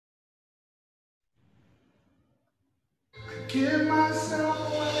give myself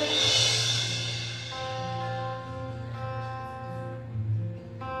away.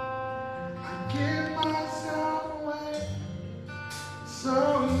 I give myself away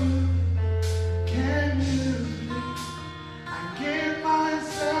so you can use me. I give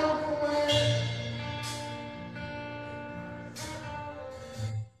myself away.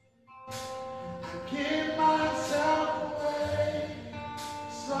 I give myself away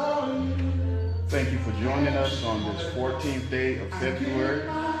so you. Thank you for joining us on this 14th day of February.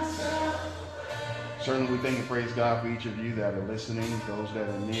 Certainly we thank and praise God for each of you that are listening, those that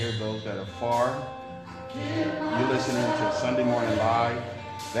are near, those that are far. You're listening to Sunday Morning Live.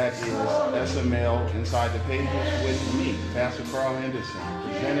 That is SML Inside the Pages with me, Pastor Carl Henderson,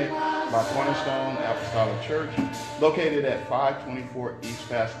 presented by Cornerstone Apostolic Church, located at 524 East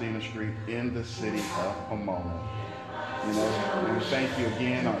Pasadena Street in the city of Pomona. You know, we thank you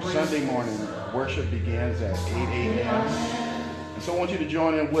again. Our Sunday morning worship begins at 8 a.m. And so I want you to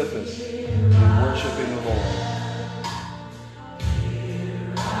join in with us in worshiping the Lord.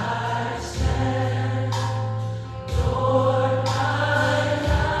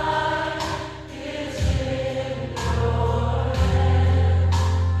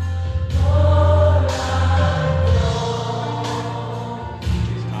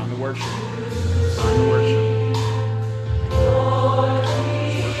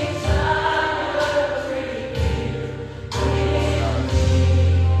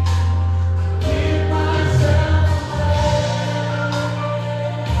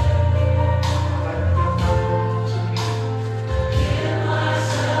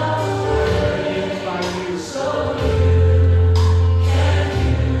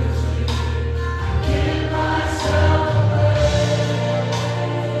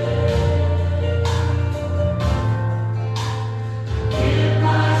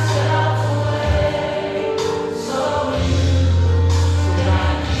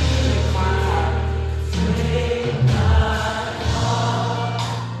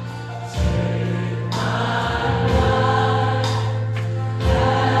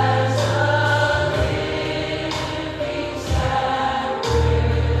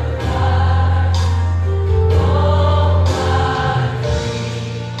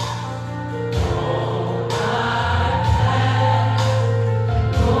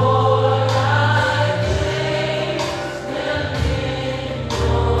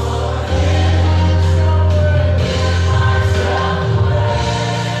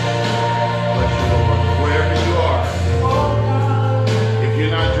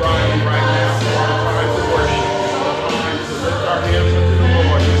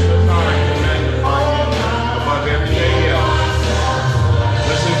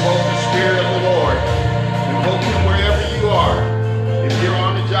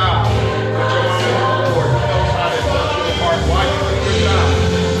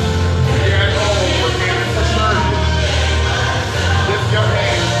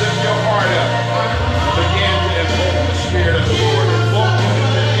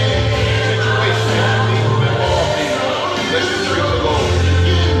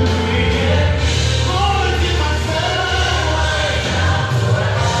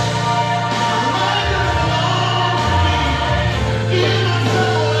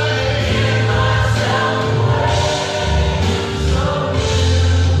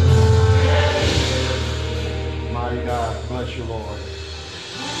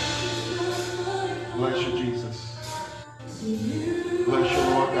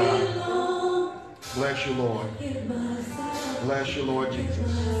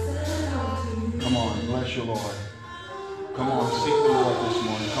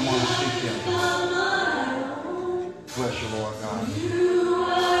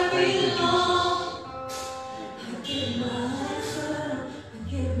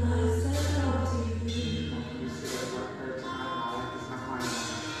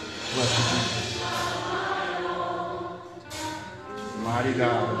 Mighty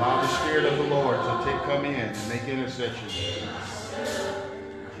God, allow the Spirit of the Lord to come in and make intercession.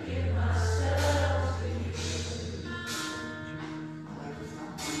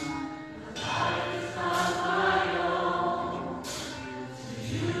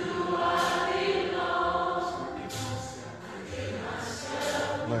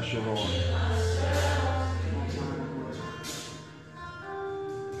 Bless you, Lord.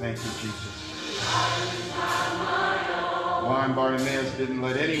 Thank you, Jesus. Blind Bartimaeus didn't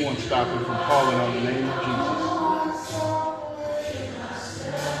let anyone stop him from calling on the name of Jesus.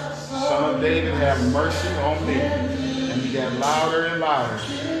 Son of David, have mercy on me. And he got louder and louder.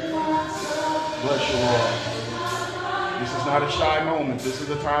 Bless you, Lord. This is not a shy moment. This is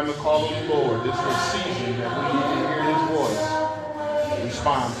a time to call on the Lord. This is a season that we need to hear his voice.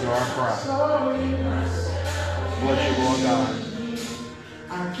 Respond to our cry. Bless you, Lord God.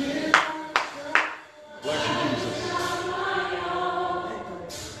 Bless you, Jesus.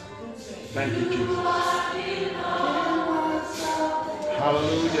 Thank you, Jesus.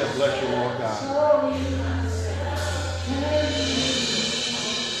 Hallelujah. Bless you, Lord God.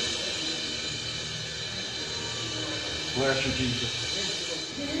 Bless you, Jesus.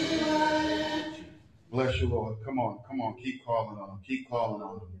 Bless you, Lord. Come on, come on. Keep calling on him. Keep calling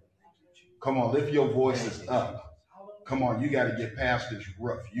on him. Come on, lift your voices up. Come on, you got to get past this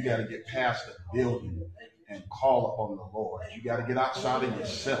roof. You got to get past the building and call upon the Lord. You got to get outside of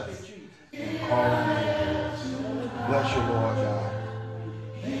yourself and call on him. Bless you, Lord God.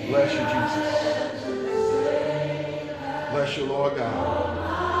 Bless you, Jesus. Bless you, Lord God.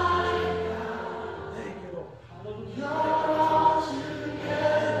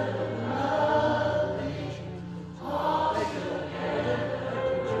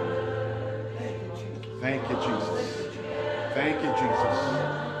 Thank you, Jesus. Thank you, Jesus.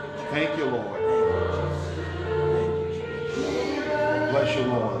 Thank you, Lord. Bless you,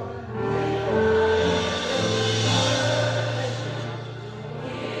 Lord.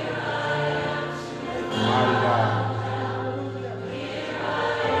 Mighty God.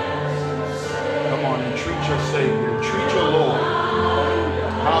 Come on, entreat your Savior. Entreat your Lord.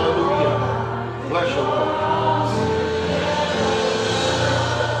 Hallelujah. Bless you, Lord.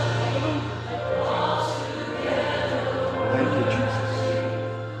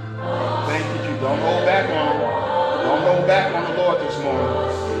 Don't hold back on him. Don't hold back on the Lord this morning.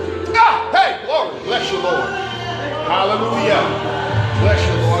 Ah, hey, glory. Bless you, Lord. Hallelujah. Bless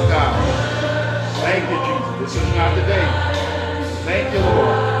you, Lord God. Thank you, Jesus. This is not the day. Thank you,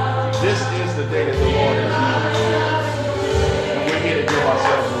 Lord. This is the day that the Lord has made. And we're here to give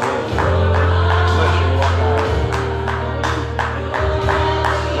ourselves away. Bless you, Lord God.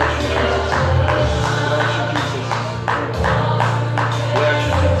 Bless you, Jesus. Bless you, Jesus. Bless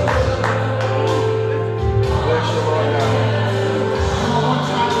you, Jesus. Bless you, Lord God.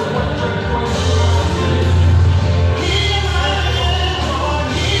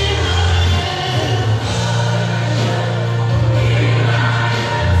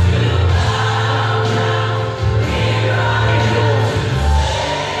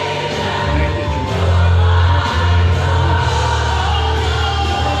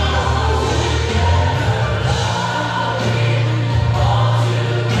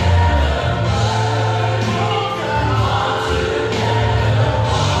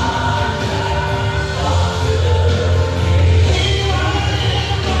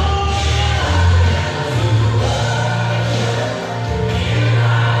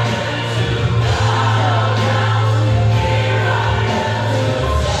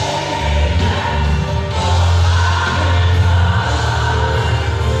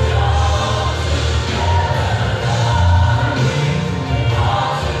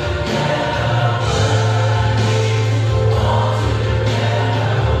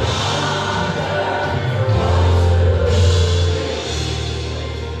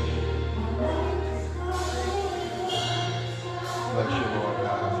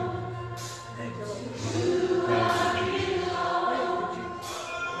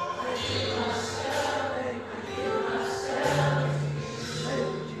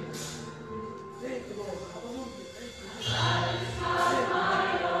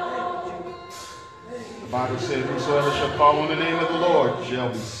 The Bible says, whosoever shall call on the name of the Lord shall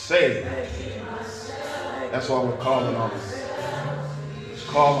be saved. That's why we're calling on him. Just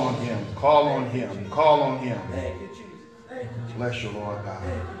call on him. Call on him. Call on him. Bless you, Lord God.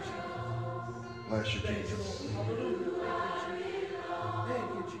 Bless you, Jesus.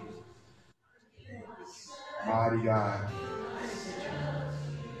 Mighty God.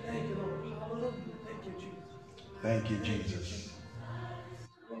 Thank you, Jesus.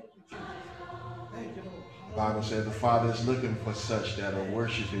 The Bible said the Father is looking for such that are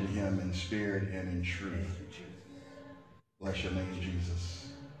worshiping him in spirit and in truth. Bless your name, Jesus.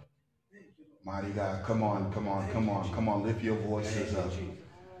 Mighty God, come on, come on, come on, come on, lift your voices up.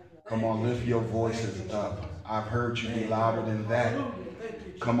 Come on, lift your voices up. I've heard you be louder than that.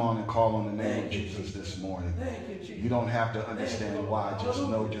 Come on and call on the name of Jesus this morning. You don't have to understand why. Just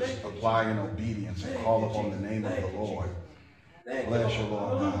know, just apply in obedience and call upon the name of the Lord. Bless you,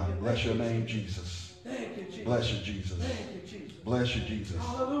 Lord God. Bless your name, Jesus. Bless you, Jesus. Bless you, Jesus.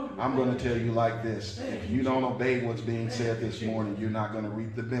 I'm going to tell you like this. If you don't obey what's being said this morning, you're not going to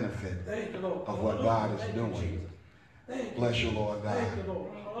reap the benefit of what God is doing. Bless you, Lord God. Thank you,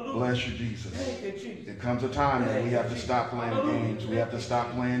 Lord. Hallelujah. Bless you, Jesus. Thank you, Jesus. There comes a time that we have to stop playing games. We have to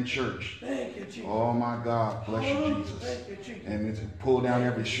stop playing church. Thank you, Jesus. Oh my God, bless you, Jesus. Thank you, Jesus. And to pull down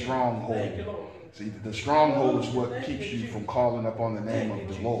every Thank you, stronghold. Lord. See, the stronghold is what keeps you from calling upon the name of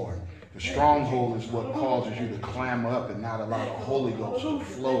the Lord. The stronghold is what causes you to clam up and not allow the Holy Ghost to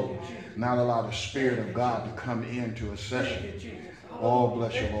flow, not allow the Spirit of God to come into a session. Oh,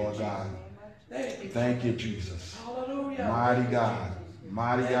 bless you, Lord God. Thank you, Jesus. Mighty God.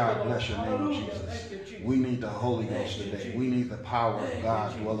 Mighty God, bless your name, Jesus. We need the Holy Ghost today. We need the power of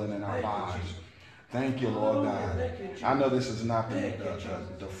God dwelling in our lives. Thank you, Lord God. I know this is not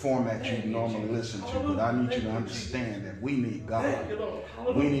the format you normally listen to, but I need you to understand that we need God.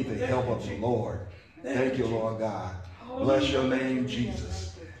 We need the help of the Lord. Thank you, Lord God. Bless your name,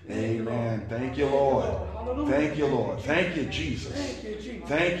 Jesus. Amen. Thank you, Lord. Thank you, Lord. Thank you, Jesus.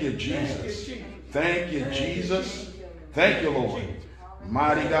 Thank you, Jesus. Thank you, Jesus. Thank you, Lord.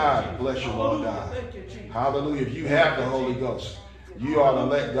 Mighty God, bless you, Lord God. Hallelujah. If you have the Holy Ghost, you ought to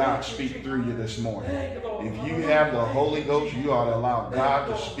let God speak through you this morning. If you have the Holy Ghost, you ought to allow God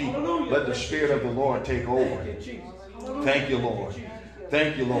to speak. Let the Spirit of the Lord take over. Thank you, Lord.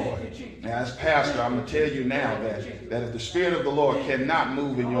 Thank you, Lord. Now, as pastor, I'm going to tell you now that if the Spirit of the Lord cannot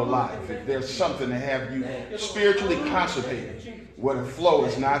move in your life, if there's something to have you spiritually constipated, where the flow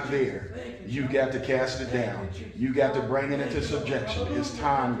is not there, you've got to cast it down. You've got to bring it into subjection. It's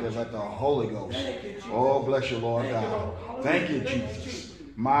time to let the Holy Ghost, oh, bless you, Lord God. Thank you, Jesus.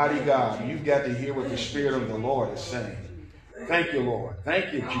 Mighty God, you've got to hear what the Spirit of the Lord is saying. Thank you, Lord.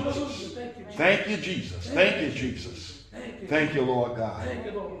 Thank you, Jesus. Thank you, Jesus. Thank you, Jesus. Thank you, Lord God.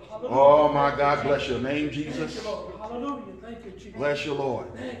 Oh, my God, bless your name, Jesus. Bless you, Lord.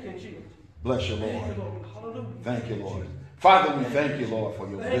 Bless you, Lord. Thank you, Lord. Father, we thank you, Lord, for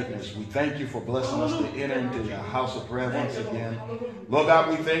your goodness. We thank you for blessing us to enter into your house of prayer once again. Lord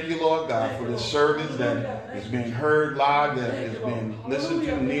God, we thank you, Lord God, for this service that is being heard live, that is being listened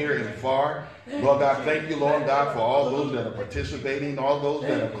to near and far. Lord God, thank you, Lord God, for all those that are participating, all those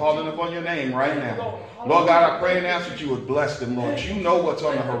that are calling upon your name right now. Lord God, I pray and ask that you would bless them, Lord. You know what's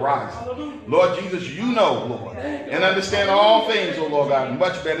on the horizon. Lord Jesus, you know, Lord, and understand all things, oh Lord God,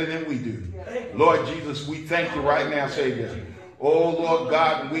 much better than we do. Lord Jesus, we thank you right now, Savior. Oh Lord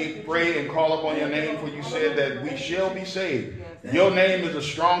God, we pray and call upon your name, for you said that we shall be saved. Your name is a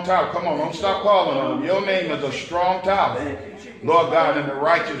strong tower. Come on, don't stop calling on him. Your name is a strong tower. Lord God, and the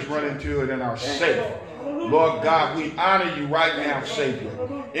righteous run into it and are safe. Lord God, we honor you right now, Savior.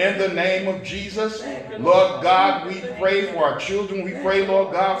 In the name of Jesus, Lord God, we pray for our children. We pray,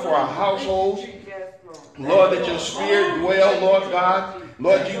 Lord God, for our households. Lord, that your spirit dwell, Lord God.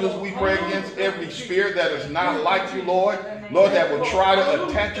 Lord Jesus, we pray against every spirit that is not like you, Lord. Lord, that will try to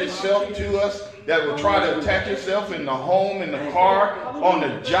attach itself to us, that will try to attach itself in the home, in the car, on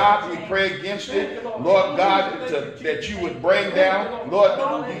the job. We pray against it, Lord God, that you would bring down, Lord,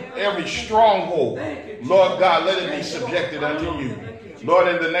 every stronghold. Lord God, let it be subjected unto you. Lord,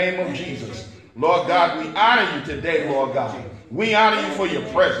 in the name of Jesus. Lord God, we honor you today, Lord God. We honor you for your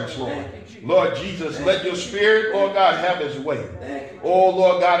presence, Lord. Lord Jesus, let your spirit, Lord God, have his way. Oh,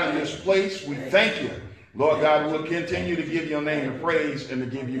 Lord God, in this place, we thank you. Lord God, we'll continue to give your name the praise and to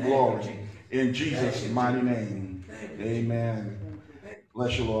give you glory. In Jesus' mighty name, amen.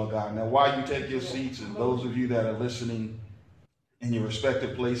 Bless you, Lord God. Now, while you take your seats, and those of you that are listening in your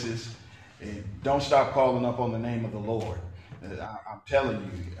respective places, don't stop calling up on the name of the Lord. I'm telling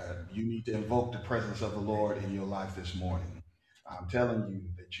you, you need to invoke the presence of the Lord in your life this morning. I'm telling you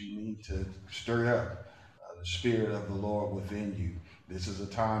that you need to stir up the Spirit of the Lord within you. This is a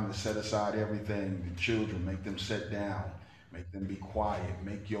time to set aside everything. The children, make them sit down. Make them be quiet.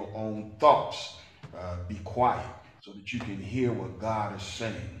 Make your own thoughts be quiet so that you can hear what God is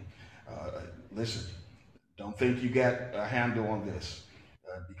saying. Listen, don't think you got a handle on this.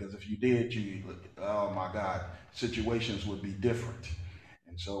 Because if you did, oh my God, situations would be different.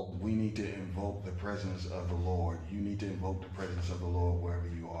 And so we need to invoke the presence of the Lord. You need to invoke the presence of the Lord wherever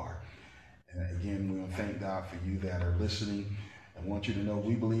you are. And again, we want to thank God for you that are listening. I want you to know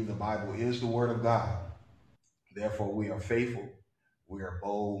we believe the Bible is the Word of God. Therefore, we are faithful, we are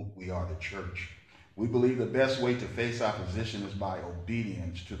bold, we are the church. We believe the best way to face opposition is by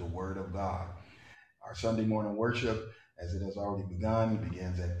obedience to the Word of God. Our Sunday morning worship, as it has already begun,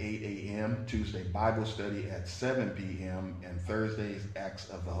 begins at 8 a.m., Tuesday Bible study at 7 p.m., and Thursdays, Acts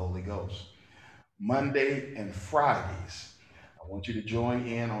of the Holy Ghost. Monday and Fridays, I want you to join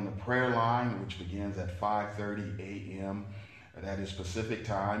in on the prayer line, which begins at 5:30 a.m. That is Pacific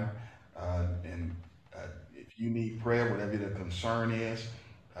time. If you need prayer, whatever the concern is,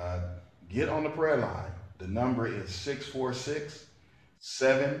 get on the prayer line. The number is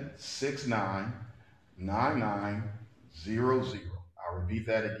 646-769-9900. I'll repeat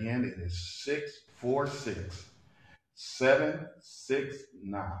that again. It is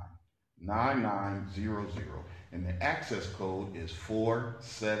 646-769-9900. And the access code is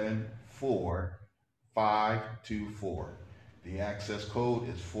 474524. The access code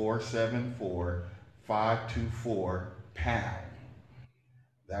is 474524#.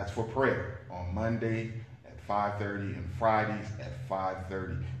 That's for prayer on Monday at 5:30 and Fridays at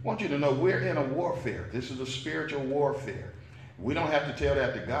 5:30. I want you to know we're in a warfare. This is a spiritual warfare. We don't have to tell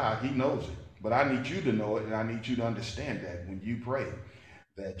that to God. He knows it. But I need you to know it, and I need you to understand that when you pray,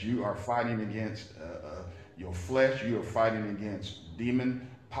 that you are fighting against your flesh. You are fighting against demon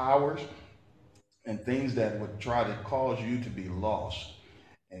powers and things that would try to cause you to be lost.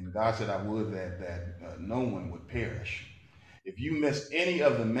 And God said, I would that no one would perish. If you missed any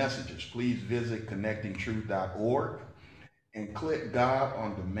of the messages, please visit connectingtruth.org and click God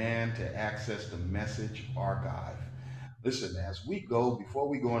on Demand to access the message archive. Listen, as we go, before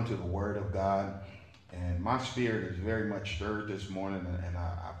we go into the Word of God, and my spirit is very much stirred this morning, and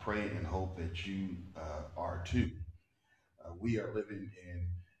I pray and hope that you are too. We are living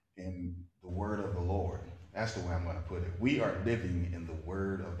in the Word of the Lord. That's the way I'm going to put it. We are living in the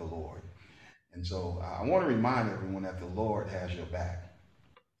Word of the Lord. And so I want to remind everyone that the Lord has your back.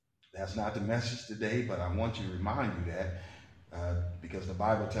 That's not the message today, but I want to remind you that because the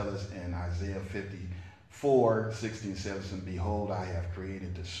Bible tells us in Isaiah 54:16-17, behold, I have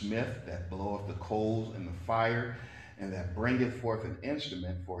created the smith that bloweth the coals in the fire, and that bringeth forth an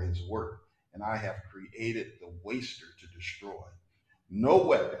instrument for his work. And I have created the waster to destroy. No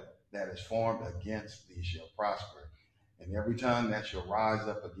weapon that is formed against thee shall prosper. And every tongue that shall rise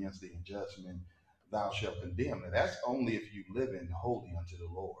up against thee in judgment, thou shalt condemn. Now that's only if you live in holy unto the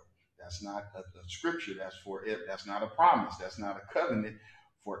Lord. That's not a scripture. That's for it. That's not a promise. That's not a covenant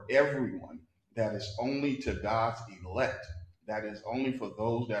for everyone. That is only to God's elect. That is only for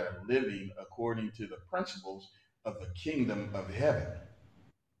those that are living according to the principles of the kingdom of heaven.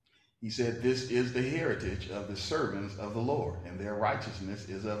 He said, this is the heritage of the servants of the Lord, and their righteousness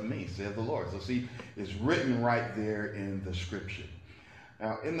is of me, said the Lord. So see, it's written right there in the scripture.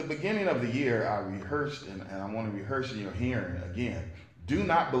 Now, in the beginning of the year, I rehearsed, and I want to rehearse in your hearing again. Do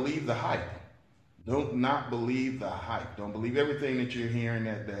not believe the hype. Do not believe the hype. Don't believe everything that you're hearing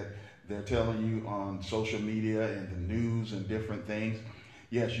that they're telling you on social media and the news and different things.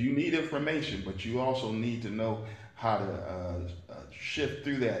 Yes, you need information, but you also need to know how to shift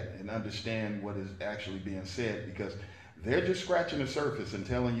through that and understand what is actually being said, because they're just scratching the surface and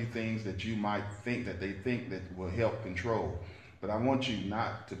telling you things that you might think that they think that will help control. But I want you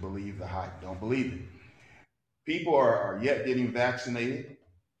not to believe the hype. Don't believe it. People are yet getting vaccinated.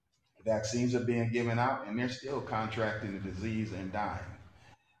 Vaccines are being given out, and they're still contracting the disease and dying.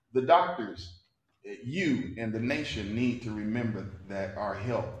 The doctors, you and the nation need to remember that our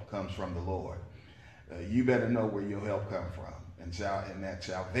help comes from the Lord. You better know where your help comes from. And that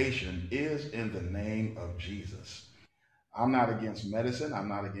salvation is in the name of Jesus. I'm not against medicine. I'm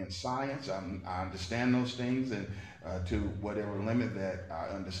not against science. I understand those things, and to whatever limit that I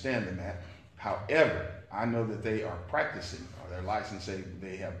understand them at. However, I know that they are practicing, or they're licensed,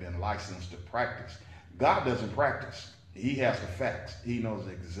 they have been licensed to practice. God doesn't practice. He has the facts. He knows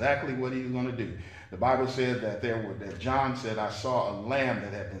exactly what he's going to do. The Bible said that John said, I saw a lamb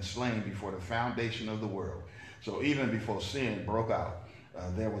that had been slain before the foundation of the world. So even before sin broke out,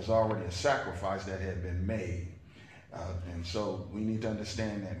 there was already a sacrifice that had been made. And so we need to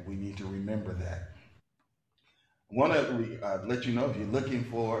understand that. We need to remember that. I want to let you know, if you're looking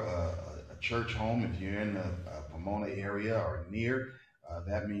for a church home, if you're in the Pomona area or near,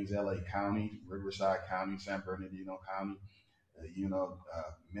 that means LA County, Riverside County, San Bernardino County,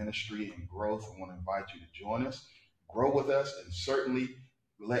 ministry and growth. I want to invite you to join us, grow with us, and certainly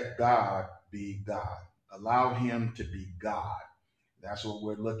let God be God. Allow him to be God. That's what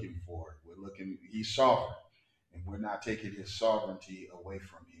we're looking for. He's sovereign, and we're not taking his sovereignty away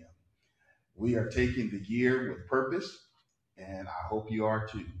from him. We are taking the year with purpose, and I hope you are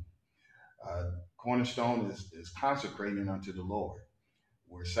too. Cornerstone is consecrating unto the Lord.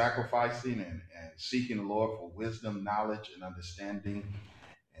 We're sacrificing and seeking the Lord for wisdom, knowledge, and understanding.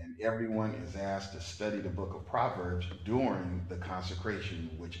 And everyone is asked to study the book of Proverbs during the consecration,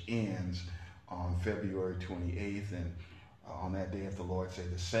 which ends on February 28th. And on that day, if the Lord say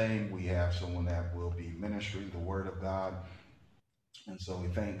the same, we have someone that will be ministering the word of God. And so we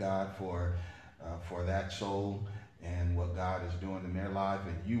thank God for that soul and what God is doing in their life.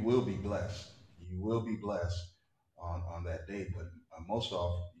 And you will be blessed. You will be blessed on that day. But most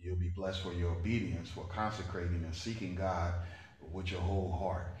off, you'll be blessed for your obedience, for consecrating and seeking God with your whole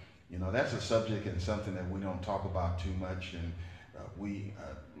heart. You know, that's a subject and something that we don't talk about too much, and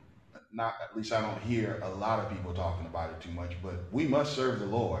not, at least I don't hear a lot of people talking about it too much, but we must serve the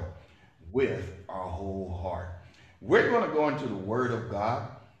Lord with our whole heart. We're going to go into the Word of God,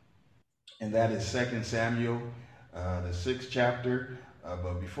 and that is 2 Samuel, the 6th chapter.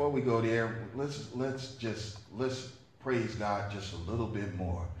 But before we go there, let's praise God just a little bit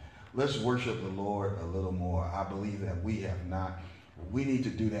more. Let's worship the Lord a little more. I believe that we have not. We need to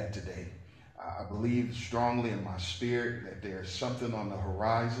do that today. I believe strongly in my spirit that there's something on the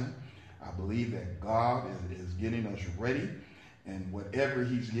horizon. I believe that God is getting us ready, and whatever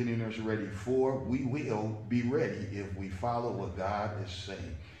he's getting us ready for, we will be ready if we follow what God is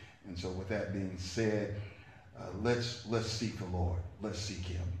saying. And so with that being said, let's seek the Lord. Let's seek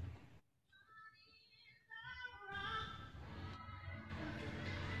him.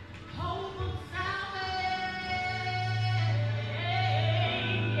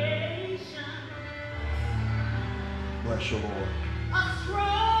 Bless you, Lord.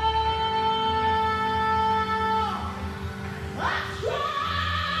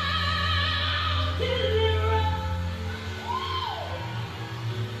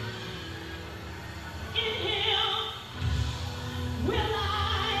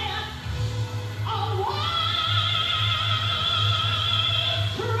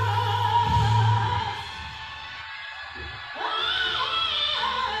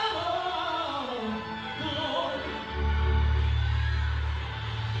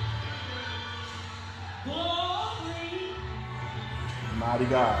 Mighty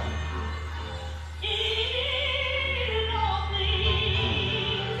God.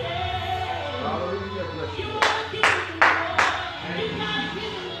 Hallelujah. Bless you, Lord.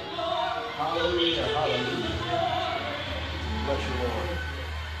 Hallelujah. Hallelujah. Bless you, Lord.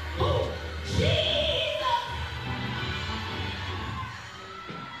 Jesus.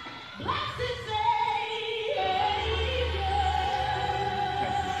 Blessed Savior.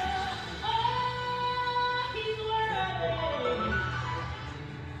 He's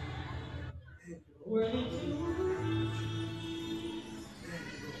worthy to be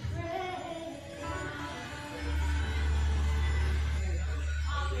praised.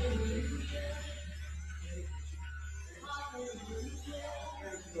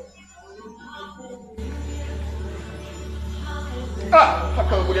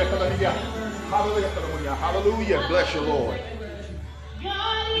 Hallelujah. Hallelujah. Hallelujah. Bless you, Lord.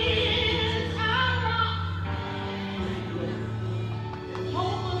 God is our rock,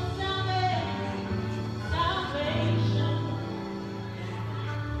 hope of salvation.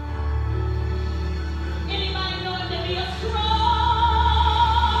 Anybody know him to be a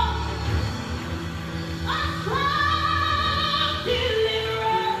strong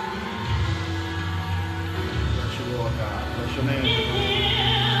deliverer? Bless you, Lord God. Bless your name.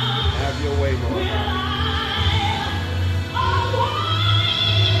 Have your way, Lord God.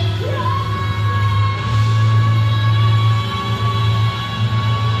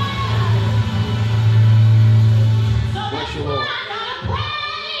 Bless you, Lord.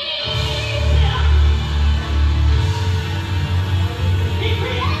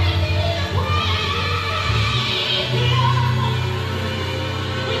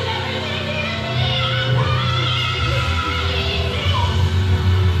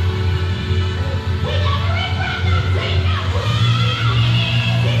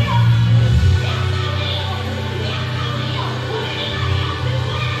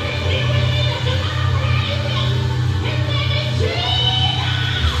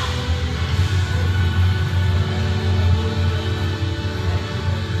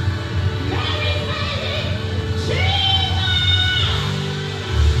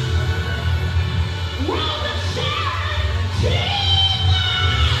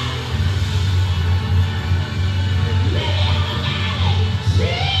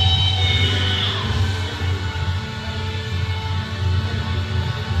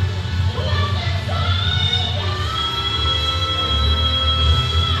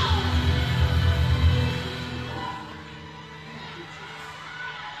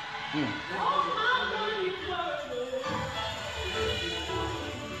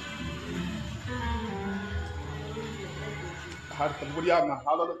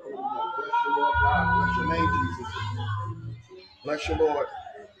 Hallelujah. Bless you, Lord God. Bless your name, Jesus. Bless you, Lord.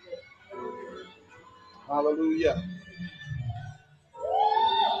 Hallelujah.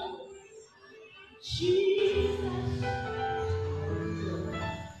 Jesus,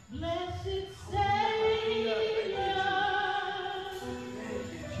 blessed Savior,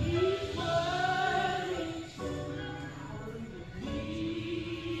 He's worthy to be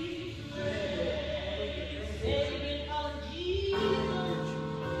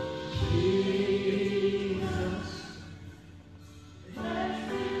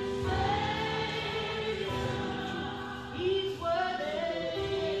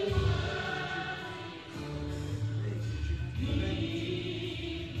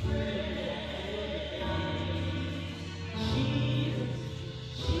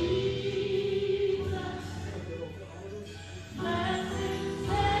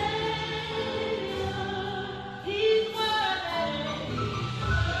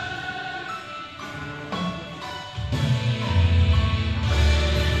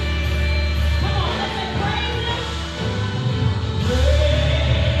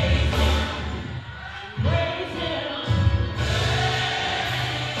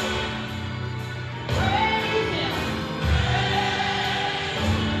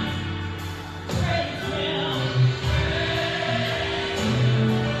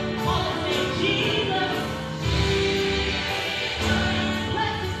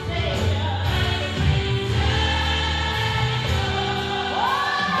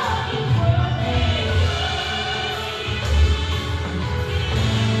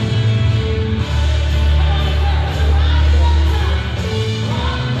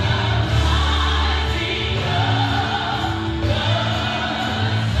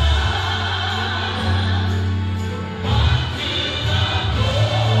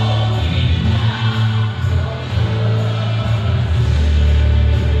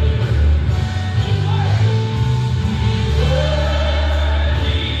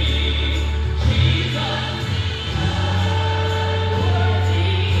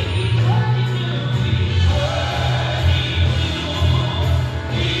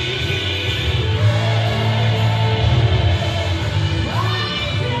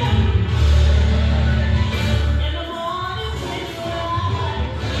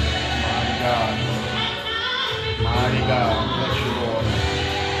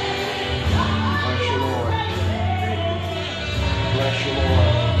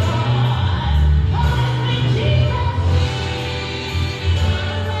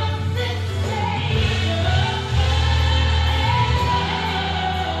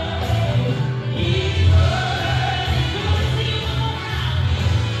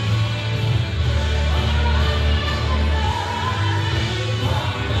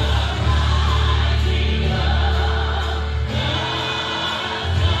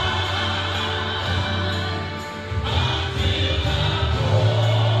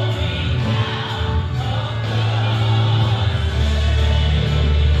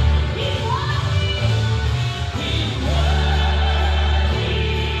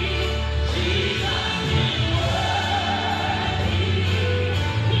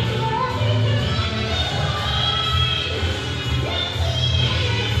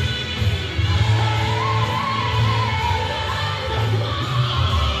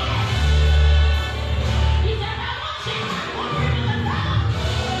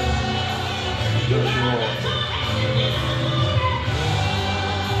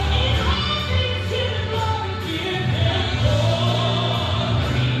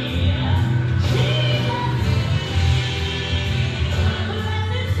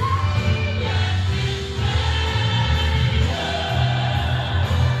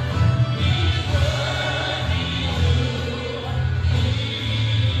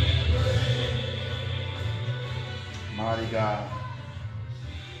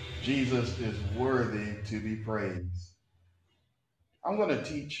Jesus is worthy to be praised. I'm going to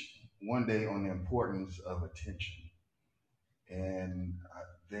teach one day on the importance of attention. And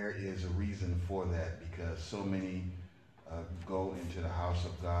there is a reason for that, because so many go into the house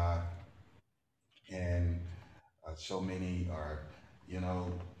of God, and so many are,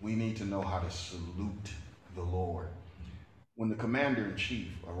 we need to know how to salute the Lord. When the commander in chief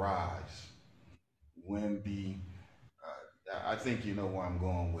arrives, when the I think you know where I'm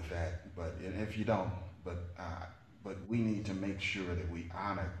going with that, but if you don't, but we need to make sure that we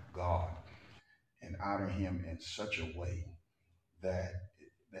honor God and honor Him in such a way that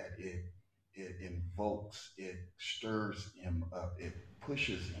it invokes, it stirs Him up, it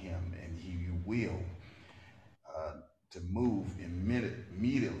pushes Him, and He will to move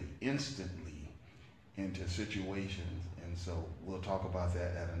immediately, instantly into situations. And so we'll talk about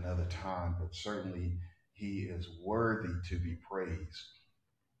that at another time, but certainly He is worthy to be praised.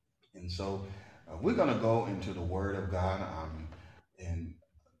 And so we're going to go into the Word of God, and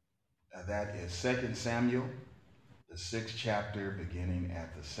that is 2 Samuel, the 6th chapter, beginning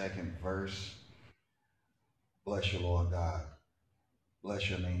at the 2nd verse. Bless you, Lord God. Bless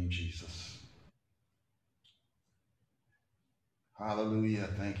your name, Jesus. Hallelujah.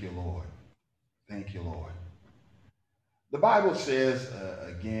 Thank you, Lord. Thank you, Lord. The Bible says,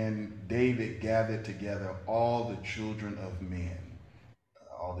 again, David gathered together all the children of men,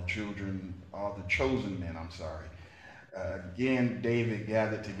 all the chosen men, again, David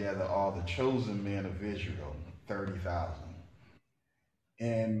gathered together all the chosen men of Israel, 30,000.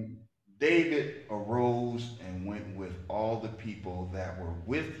 And David arose and went with all the people that were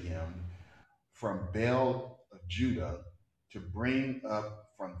with him from Baal of Judah to bring up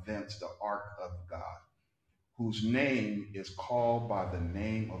from thence the ark of God, whose name is called by the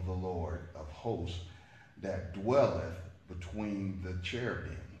name of the Lord of hosts, that dwelleth between the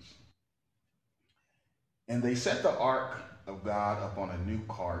cherubims. And they set the ark of God upon a new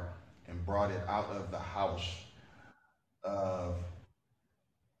cart and brought it out of the house of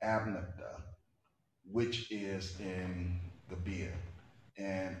Abinadab, which is in Gibeah,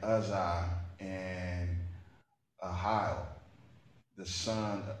 and Uzzah and Ahio, the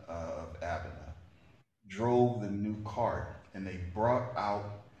son of Abinadab, drove the new cart, and they brought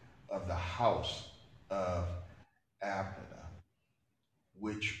out of the house of Abinadab,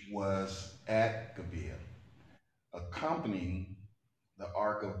 which was at Gibeah, accompanying the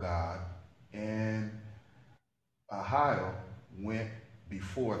ark of God, and Ahio went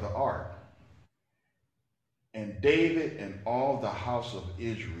before the ark. And David and all the house of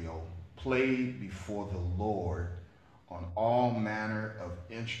Israel played before the Lord on all manner of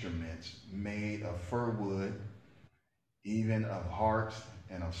instruments made of fir wood, even of harps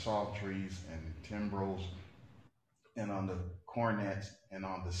and of psalteries and timbrels, and on the cornets and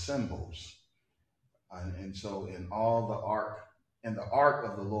on the cymbals. And so in all the ark, and the ark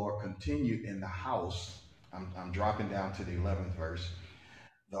of the Lord continued in the house. I'm dropping down to the 11th verse.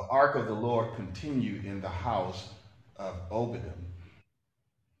 The ark of the Lord continued in the house of Obed-edom,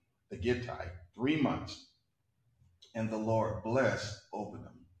 the Gittite, 3 months. And the Lord blessed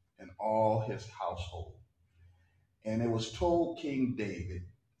Obed-edom and all his household. And it was told King David,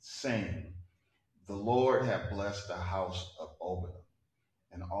 saying, the Lord hath blessed the house of Obed-edom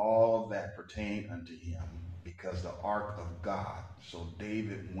and all that pertained unto him, because the ark of God. So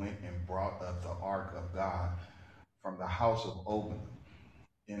David went and brought up the ark of God from the house of Obed-edom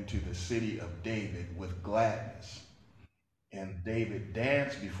into the city of David with gladness. And David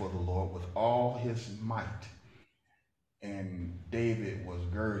danced before the Lord with all his might. And David was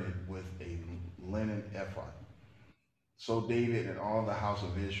girded with a linen ephod. So David and all the house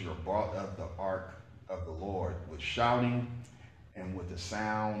of Israel brought up the ark of the Lord with shouting and with the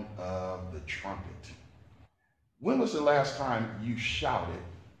sound of the trumpet. When was the last time you shouted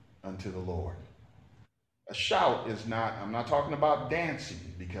unto the Lord? A shout is not, I'm not talking about dancing,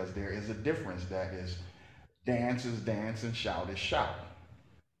 because there is a difference. That is, dance is dance and shout is shout.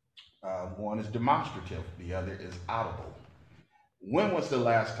 One is demonstrative, the other is audible. When was the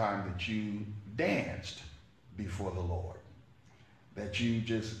last time that you danced before the Lord? That you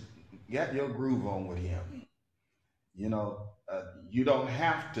just got your groove on with him? You don't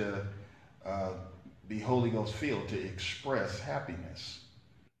have to be Holy Ghost filled to express happiness.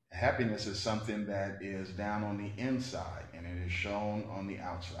 Happiness is something that is down on the inside, and it is shown on the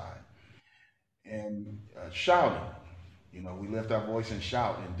outside. And shouting, we lift our voice and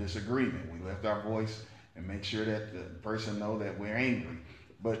shout in disagreement. We lift our voice and make sure that the person know that we're angry.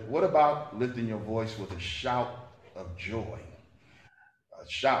 But what about lifting your voice with a shout of joy? A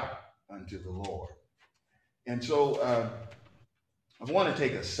shout unto the Lord. And so I want to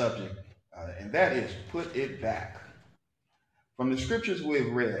take a subject, and that is put it back. From the scriptures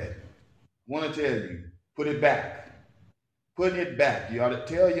we've read, I want to tell you, put it back. Put it back. You ought to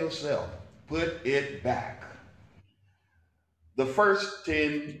tell yourself, put it back. The first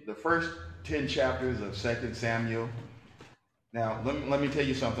 10 chapters of 2 Samuel. Now, let me tell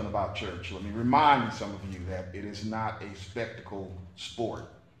you something about church. Let me remind some of you that it is not a spectacle sport.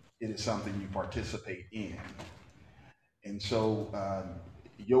 It is something you participate in. And so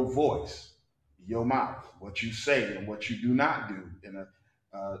your voice, your mouth, what you say and what you do not do, and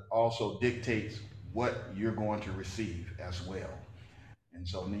also dictates what you're going to receive as well. And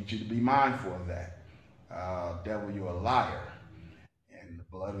so I need you to be mindful of that. Devil, you're a liar, and the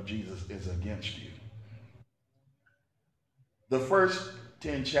blood of Jesus is against you. The first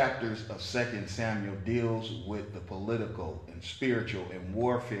 10 chapters of 2 Samuel deals with the political and spiritual and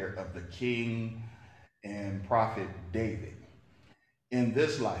warfare of the king and prophet David. In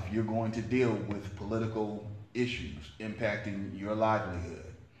this life, you're going to deal with political issues impacting your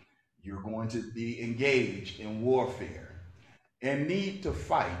livelihood. You're going to be engaged in warfare and need to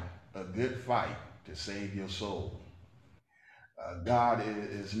fight a good fight to save your soul. God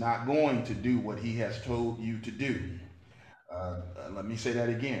is not going to do what he has told you to do. Let me say that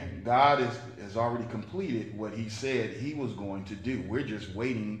again. God has already completed what he said he was going to do. We're just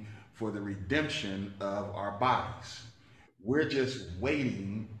waiting for the redemption of our bodies. We're just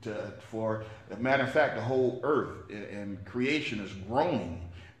waiting for, as a matter of fact, the whole earth and creation is groaning,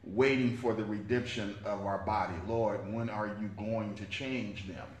 waiting for the redemption of our body. Lord, when are you going to change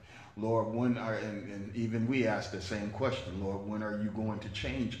them? Lord, and even we ask the same question, Lord, when are you going to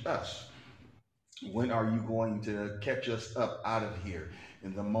change us? When are you going to catch us up out of here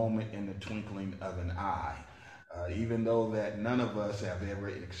in the moment, in the twinkling of an eye? Even though that none of us have ever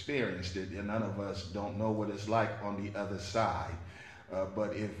experienced it and none of us don't know what it's like on the other side.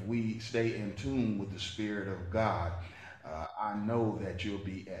 But if we stay in tune with the Spirit of God, I know that you'll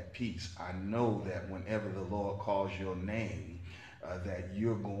be at peace. I know that whenever the Lord calls your name, that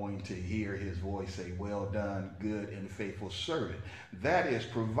you're going to hear his voice say, well done, good and faithful servant. That is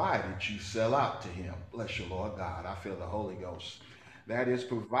provided you sell out to him. Bless you, Lord God. I feel the Holy Ghost. That is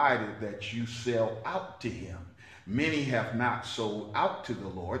provided that you sell out to him. Many have not sold out to the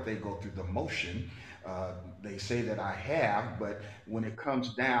Lord. They go through the motion. They say that I have, but when it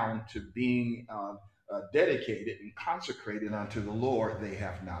comes down to being dedicated and consecrated unto the Lord, they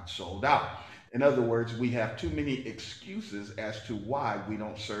have not sold out. In other words, we have too many excuses as to why we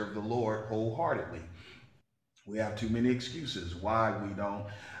don't serve the Lord wholeheartedly. We have too many excuses why we don't,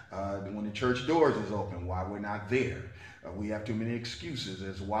 when the church doors is open, why we're not there. We have too many excuses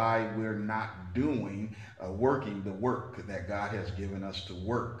as why we're not doing, working the work that God has given us to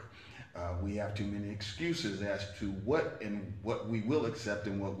work. We have too many excuses as to what we will accept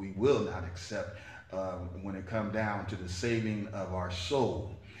and what we will not accept when it comes down to the saving of our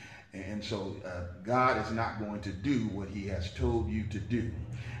soul. And so God is not going to do what he has told you to do.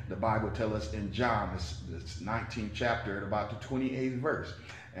 The Bible tells us in John, this 19th chapter, at about the 28th verse.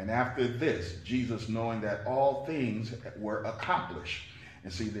 And after this, Jesus, knowing that all things were accomplished,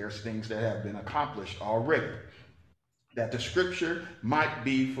 and see, there's things that have been accomplished already, that the scripture might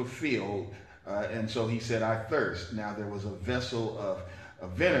be fulfilled. And so he said, I thirst. Now there was a vessel of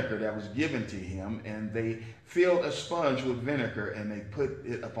vinegar that was given to him, and they filled a sponge with vinegar and they put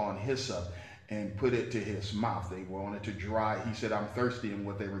it upon hyssop and put it to his mouth. They wanted to dry. He said, I'm thirsty, and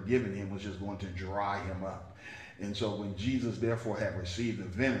what they were giving him was just going to dry him up. And so when Jesus therefore had received the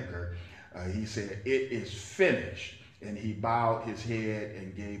vinegar, he said, it is finished. And he bowed his head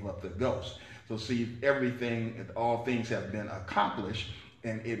and gave up the ghost. So see, all things have been accomplished,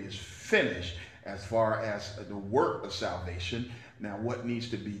 and it is finished as far as the work of salvation. Now, what needs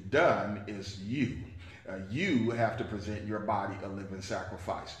to be done is you. You have to present your body a living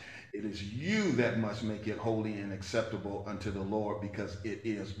sacrifice. It is you that must make it holy and acceptable unto the Lord, because it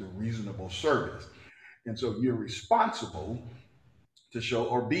is the reasonable service. And so you're responsible to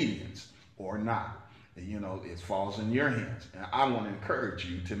show obedience or not. It falls in your hands. And I want to encourage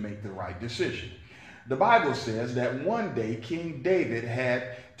you to make the right decision. The Bible says that one day King David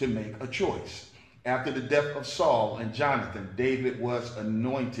had to make a choice. After the death of Saul and Jonathan, David was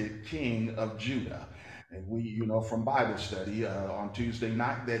anointed king of Judah. And we, from Bible study on Tuesday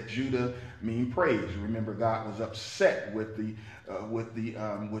night, that Judah means praise. Remember, God was upset with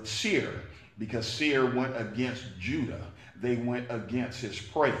Seir, because Seir went against Judah. They went against his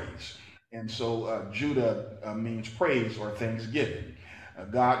praise. And so Judah means praise or thanksgiving.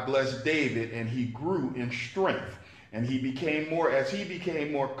 God blessed David, and he grew in strength. And as he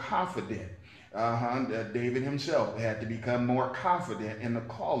became more confident, David himself had to become more confident in the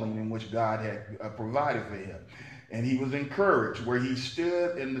calling in which God had provided for him. And he was encouraged where he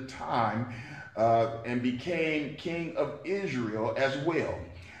stood in the time and became king of Israel as well.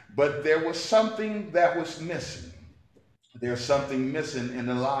 But there was something that was missing. There's something missing in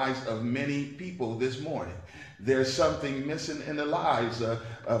the lives of many people this morning. There's something missing in the lives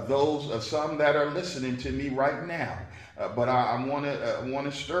of some that are listening to me right now. But I want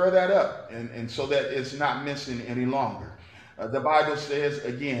to stir that up, and so that it's not missing any longer. The Bible says,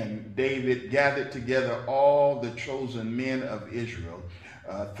 again, David gathered together all the chosen men of Israel,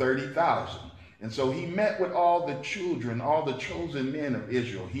 30,000. And so he met with all the children, all the chosen men of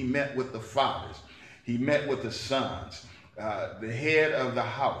Israel. He met with the fathers. He met with the sons, the head of the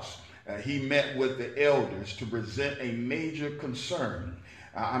house. He met with the elders to present a major concern.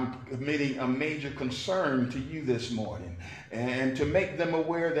 I'm committing a major concern to you this morning, and to make them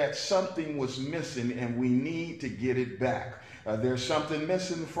aware that something was missing and we need to get it back. There's something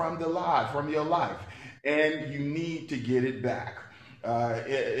missing from your life, and you need to get it back.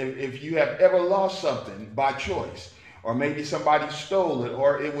 If you have ever lost something by choice, or maybe somebody stole it,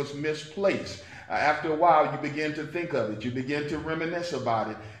 or it was misplaced, after a while you begin to think of it, you begin to reminisce about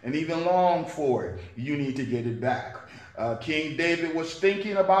it, and even long for it. You need to get it back. King David was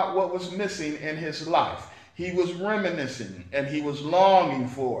thinking about what was missing in his life. He was reminiscing, and he was longing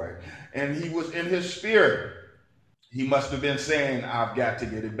for it, and he was in his spirit. He must have been saying, I've got to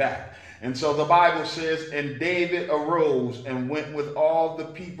get it back. And so the Bible says, and David arose and went with all the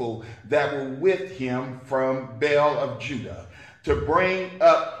people that were with him from Baal of Judah to bring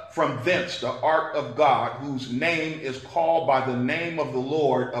up from thence the ark of God, whose name is called by the name of the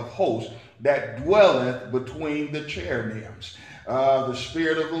Lord of hosts, that dwelleth between the cherubims. The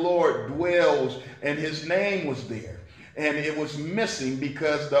Spirit of the Lord dwells, and his name was there. And it was missing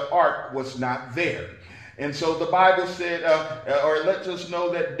because the ark was not there. And so the Bible said, or lets us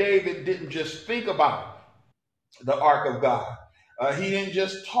know that David didn't just think about the ark of God. He didn't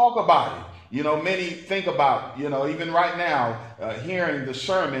just talk about it. You know, many think about, even right now, hearing the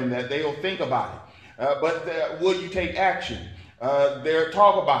sermon, that they'll think about it. But will you take action? They'll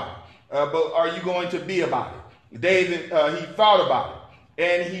talk about it. But are you going to be about it? David, he thought about it,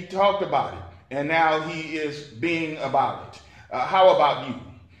 and he talked about it, and now he is being about it. How about you?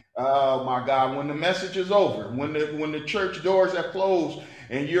 Oh my God, when the message is over, when the church doors are closed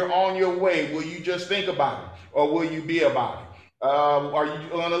and you're on your way, will you just think about it, or will you be about it? Are you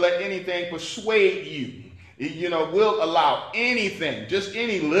going to let anything persuade you? We'll allow anything, just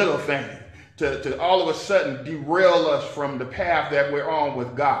any little thing, to all of a sudden derail us from the path that we're on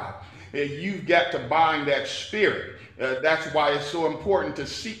with God. You've got to bind that spirit. That's why it's so important to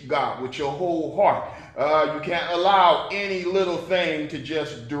seek God with your whole heart. You can't allow any little thing to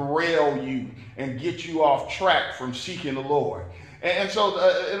just derail you and get you off track from seeking the Lord. And so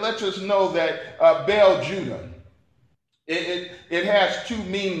it lets us know that Baal Judah, it has two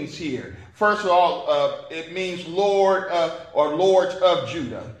meanings here. First of all, it means Lord or Lords of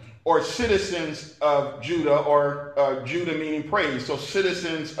Judah, or citizens of Judah, or Judah meaning praise, so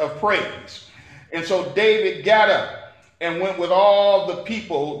citizens of praise. And so David got up and went with all the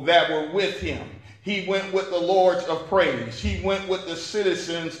people that were with him. He went with the Lords of praise. He went with the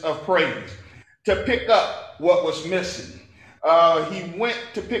citizens of praise to pick up what was missing. He went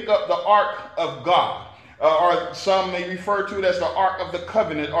to pick up the ark of God, or some may refer to it as the ark of the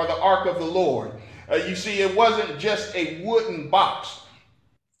covenant, or the ark of the Lord. You see, it wasn't just a wooden box.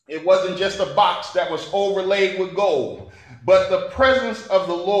 It wasn't just a box that was overlaid with gold, but the presence of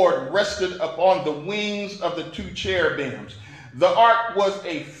the Lord rested upon the wings of the two cherubims. The ark was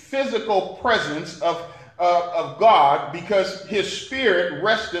a physical presence of God, because his spirit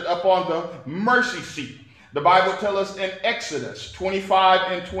rested upon the mercy seat. The Bible tells us in Exodus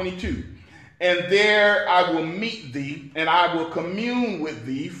 25 and 22, and there I will meet thee, and I will commune with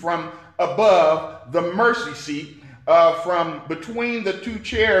thee from above the mercy seat, from between the two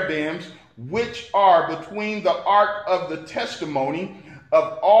cherubims, which are between the ark of the testimony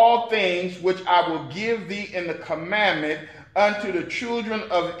of all things, which I will give thee in the commandment unto the children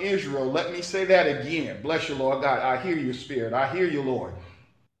of Israel. Let me say that again. Bless you, Lord God. I hear your spirit. I hear you, Lord.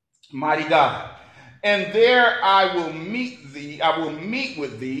 Mighty God. And there I will meet thee, I will meet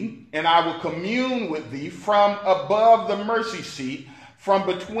with thee, and I will commune with thee from above the mercy seat, from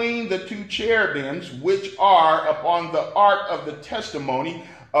between the two cherubims, which are upon the ark of the testimony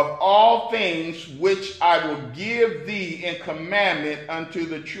of all things, which I will give thee in commandment unto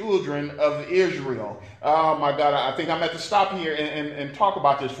the children of Israel. Oh my God, I think I'm going to stop here and talk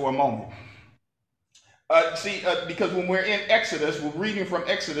about this for a moment. Because when we're in Exodus, we're reading from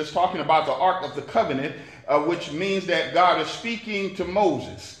Exodus talking about the Ark of the Covenant, which means that God is speaking to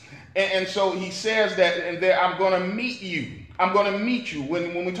Moses. And so he says that, and there, I'm going to meet you. I'm going to meet you.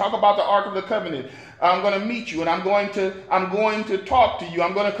 When we talk about the Ark of the Covenant, I'm going to meet you, and I'm going to talk to you.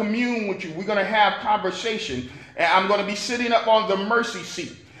 I'm going to commune with you. We're going to have conversation, and I'm going to be sitting up on the mercy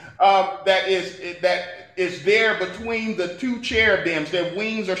seat that is there between the two cherubims. Their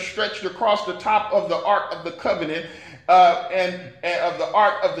wings are stretched across the top of the Ark of the Covenant and of the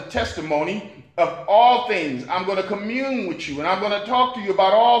Ark of the Testimony of all things. I'm going to commune with you, and I'm going to talk to you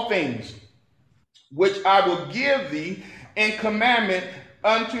about all things, which I will give thee in commandment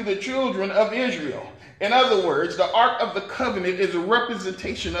unto the children of Israel. In other words, the Ark of the Covenant is a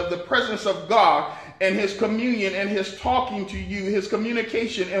representation of the presence of God and his communion and his talking to you, his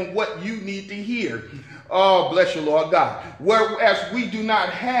communication and what you need to hear. Oh, bless you, Lord God. Whereas we do not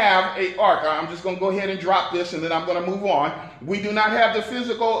have a ark. I'm just going to go ahead and drop this, and then I'm going to move on. We do not have a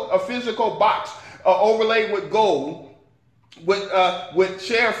physical box overlaid with gold, with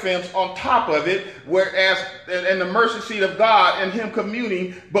seraphims on top of it, whereas in the mercy seat of God and him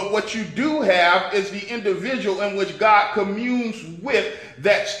communing. But what you do have is the individual in which God communes with,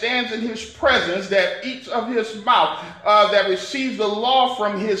 that stands in his presence, that eats of his mouth, that receives the law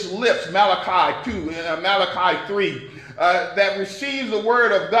from his lips, Malachi 2 and Malachi 3, that receives the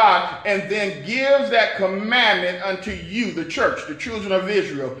word of God and then gives that commandment unto you, the church, the children of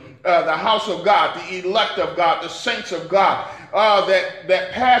Israel, the house of God, the elect of God, the saints of God,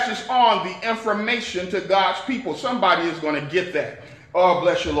 that passes on the information to God's people. Somebody is going to get that. Oh,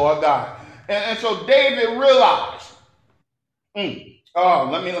 bless you, Lord God. And so David realized,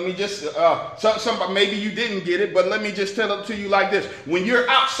 let me just, maybe you didn't get it, but let me just tell it to you like this. When you're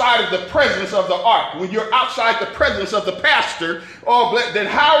outside of the presence of the ark, when you're outside the presence of the pastor, then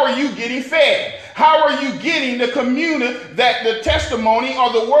how are you getting fed? How are you getting the communion, that the testimony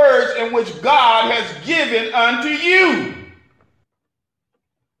or the words in which God has given unto you?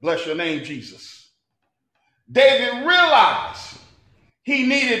 Bless your name, Jesus. David realized he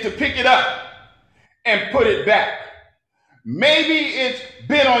needed to pick it up and put it back. Maybe it's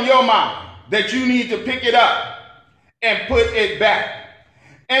been on your mind that you need to pick it up and put it back.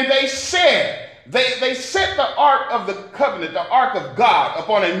 And they said, they set the Ark of the Covenant, the Ark of God,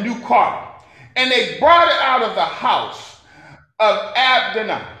 upon a new cart. And they brought it out of the house of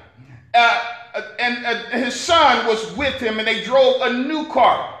Abdonah. And his son was with him, and they drove a new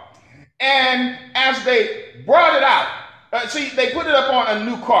cart. And as they brought it out, they put it up on a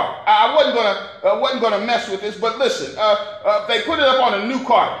new cart. I wasn't gonna mess with this, but listen, they put it up on a new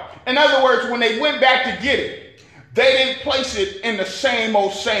cart. In other words, when they went back to get it, they didn't place it in the same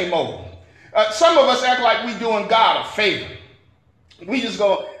old. Some of us act like we doing God a favor. We just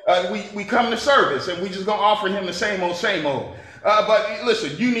go, we come to service and we just gonna offer him the same old. But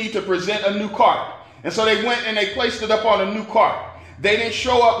listen, you need to present a new cart. And so they went and they placed it up on a new cart. They didn't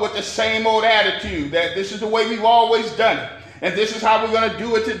show up with the same old attitude that this is the way we've always done it. And this is how we're going to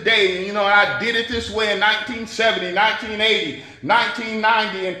do it today. And, I did it this way in 1970, 1980,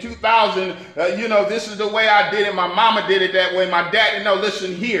 1990, and 2000. This is the way I did it. My mama did it that way. My dad,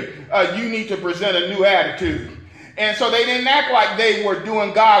 listen here. You need to present a new attitude. And so they didn't act like they were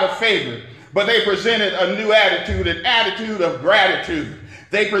doing God a favor, but they presented a new attitude, an attitude of gratitude.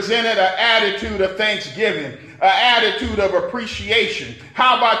 They presented an attitude of thanksgiving, an attitude of appreciation.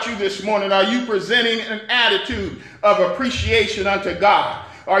 How about you this morning? Are you presenting an attitude of appreciation unto God?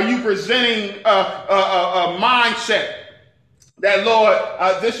 Are you presenting a mindset that, Lord,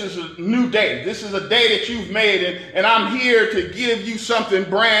 this is a new day. This is a day that you've made, and I'm here to give you something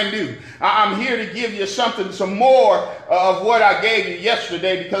brand new. I'm here to give you some more of what I gave you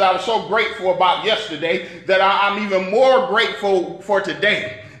yesterday, because I was so grateful about yesterday that I'm even more grateful for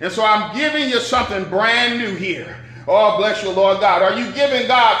today. And so I'm giving you something brand new here. Oh, bless you, Lord God. Are you giving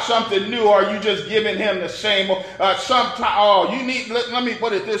God something new, or are you just giving him the same? Let me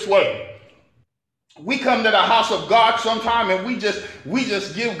put it this way. We come to the house of God sometime and we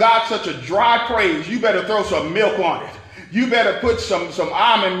just give God such a dry praise. You better throw some milk on it. You better put some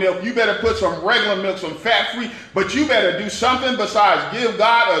almond milk. You better put some regular milk, some fat-free. But you better do something besides give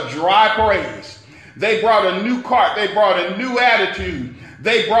God a dry praise. They brought a new cart. They brought a new attitude.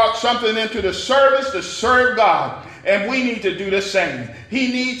 They brought something into the service to serve God. And we need to do the same.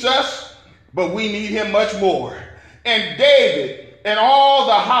 He needs us, but we need him much more. And David and all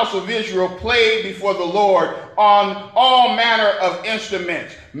the house of Israel played before the Lord on all manner of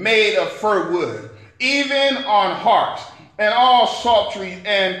instruments made of fir wood, even on harps and all psalteries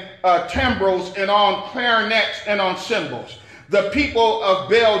and timbrels and on clarinets and on cymbals. The people of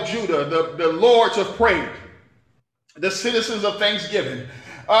Baal Judah, the lords of prayer, the citizens of thanksgiving,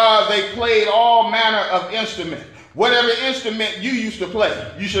 they played all manner of instrument. Whatever instrument you used to play,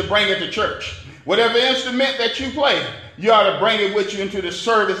 you should bring it to church. Whatever instrument that you play, you ought to bring it with you into the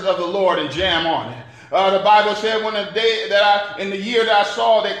service of the Lord and jam on it. The Bible said in the year that I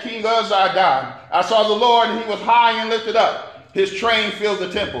saw that King Uzziah died, I saw the Lord and he was high and lifted up. His train filled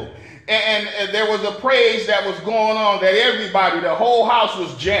the temple. And there was a praise that was going on that everybody, the whole house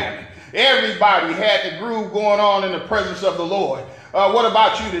was jamming. Everybody had the groove going on in the presence of the Lord. What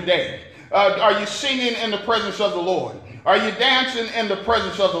about you today? Are you singing in the presence of the Lord? Are you dancing in the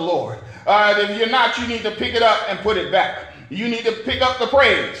presence of the Lord? If you're not, you need to pick it up and put it back. You need to pick up the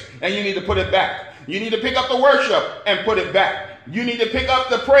praise and you need to put it back. You need to pick up the worship and put it back. You need to pick up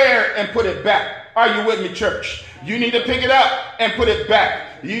the prayer and put it back. Are you with me, church? You need to pick it up and put it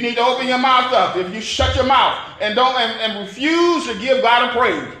back. You need to open your mouth up. If you shut your mouth and refuse to give God a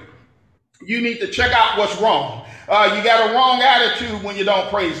praise, you need to check out what's wrong. You got a wrong attitude when you don't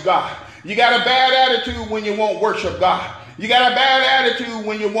praise God. You got a bad attitude when you won't worship God. You got a bad attitude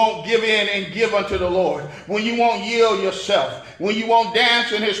when you won't give in and give unto the Lord, when you won't yield yourself, when you won't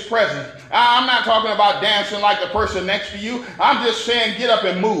dance in his presence. I'm not talking about dancing like the person next to you. I'm just saying get up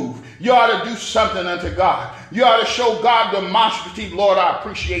and move. You ought to do something unto God. You ought to show God demonstrative, Lord, I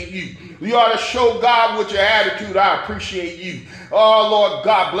appreciate you. You ought to show God with your attitude, I appreciate you. Oh, Lord,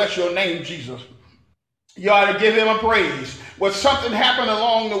 God bless your name, Jesus. You ought to give him a praise. Well, something happened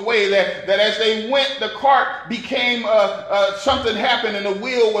along the way that as they went, the cart became, something happened and the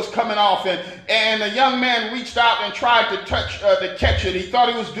wheel was coming off. And the young man reached out and tried to catch it. He thought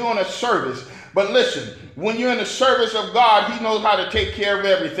he was doing a service. But listen, when you're in the service of God, he knows how to take care of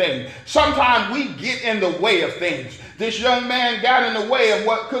everything. Sometimes we get in the way of things. This young man got in the way of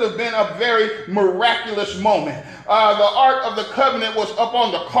what could have been a very miraculous moment. The Ark of the Covenant was up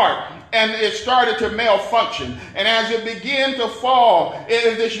on the cart, and it started to malfunction. And as it began to fall,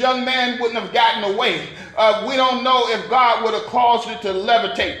 if this young man wouldn't have gotten away, we don't know if God would have caused it to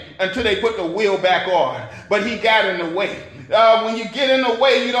levitate until they put the wheel back on. But he got in the way. When you get in the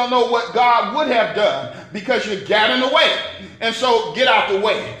way, you don't know what God would have done because you got in the way. And so get out the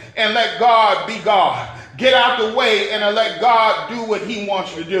way and let God be God. Get out the way and let God do what he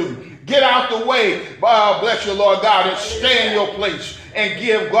wants to do. Get out the way, bless you, Lord God, and stay in your place and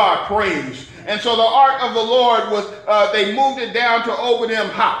give God praise. And so the ark of the Lord was, they moved it down to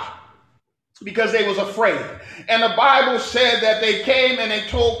Obed-Edom's house because they was afraid. And the Bible said that they came and they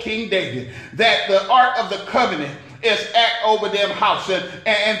told King David that the ark of the covenant is at Obed-Edom's house.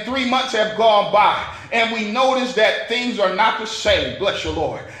 And 3 months have gone by. And we notice that things are not the same. Bless you,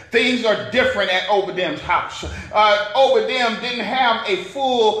 Lord. Things are different at Obed-Edom's house. Obed-Edom didn't have a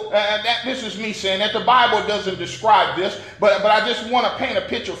full, this is me saying that the Bible doesn't describe this, but I just want to paint a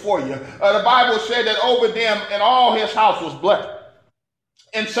picture for you. The Bible said that Obed-Edom and all his house was blessed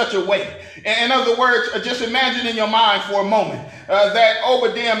in such a way. In other words, just imagine in your mind for a moment that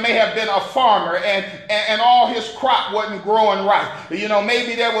Obed-Edom may have been a farmer and all his crop wasn't growing right. You know,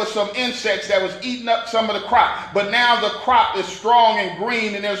 maybe there was some insects that was eating up some of the crop, but now the crop is strong and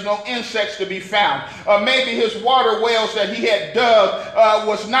green and there's no insects to be found. Maybe his water wells that he had dug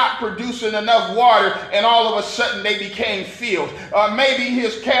was not producing enough water and all of a sudden they became filled. Maybe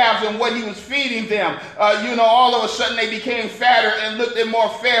his calves and what he was feeding them, all of a sudden they became fatter and looked more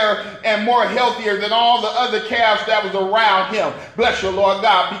fair and more healthier than all the other calves that was around him. Bless you, Lord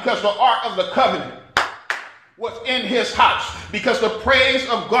God, because the ark of the covenant was in his house, because the praise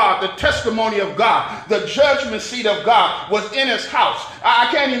of God, the testimony of God, the judgment seat of God was in his house. I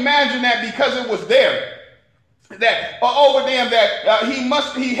can't imagine that because it was there. That Obed-Edom, that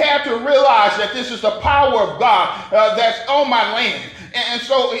he had to realize that this is the power of God that's on my land. And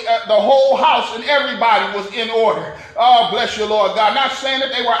so the whole house and everybody was in order. Oh, bless you, Lord God. Not saying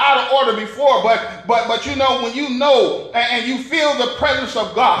that they were out of order before, but when you know and you feel the presence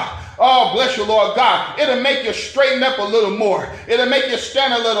of God, oh, bless you, Lord God, it'll make you straighten up a little more. It'll make you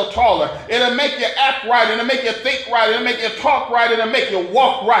stand a little taller. It'll make you act right. It'll make you think right. It'll make you talk right. It'll make you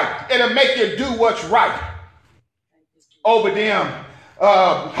walk right. It'll make you do what's right. Obed-Edom's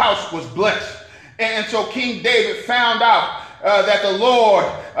house was blessed. And so King David found out that the Lord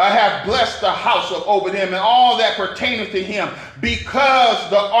had blessed the house of Obed-Edom and all that pertained to him because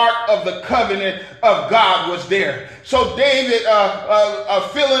the ark of the covenant of God was there. So David,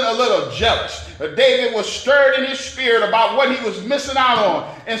 feeling a little jealous, David was stirred in his spirit about what he was missing out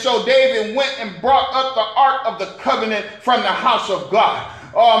on. And so David went and brought up the ark of the covenant from the house of God.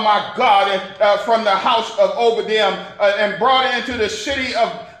 oh my God, from the house of Obadiah and brought it into the city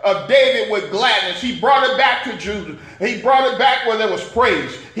of David with gladness. He brought it back to Judah. He brought it back where there was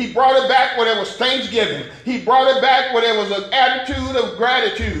praise. He brought it back where there was thanksgiving. He brought it back where there was an attitude of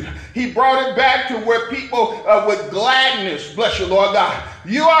gratitude. He brought it back to where people with gladness, bless you, Lord God.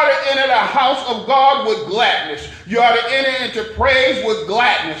 You ought to enter the house of God with gladness. You ought to enter into praise with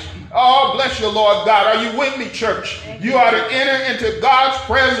gladness. Oh, bless you, Lord God. Are you with me, church? You ought to enter into God's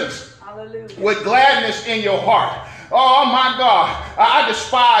presence with gladness in your heart. Oh my God, I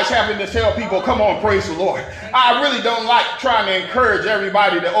despise having to tell people, come on, praise the Lord. I really don't like trying to encourage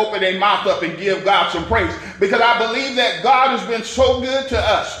everybody to open their mouth up and give God some praise, because I believe that God has been so good to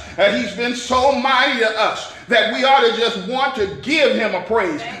us, and he's been so mighty to us, that we ought to just want to give him a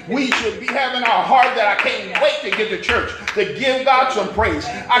praise. We should be having our heart that I can't wait to get to church to give God some praise.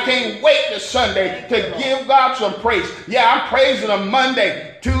 I can't wait to Sunday to give God some praise. Yeah, I'm praising him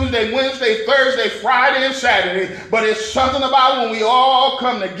Monday, Tuesday, Wednesday, Thursday, Friday, and Saturday. But it's something about when we all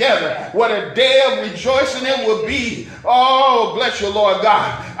come together, what a day of rejoicing it will be. Oh, bless you, Lord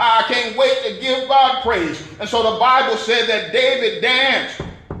God. I can't wait to give God praise. And so the Bible said that David danced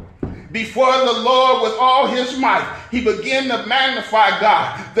before the Lord with all his might. He began to magnify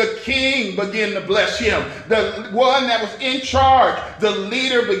God. The king began to bless him. The one that was in charge, the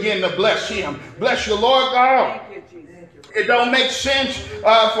leader, began to bless him. Bless you, Lord God. It don't make sense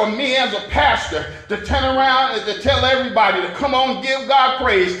for me as a pastor to turn around and to tell everybody to come on, give God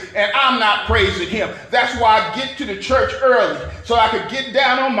praise, and I'm not praising him. That's why I get to the church early, so I could get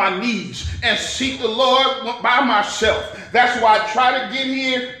down on my knees and seek the Lord by myself. That's why I try to get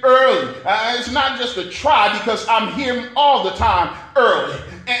here early. It's not just a try, because I'm here all the time early.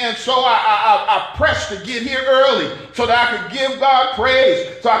 And so I press to get here early so that I could give God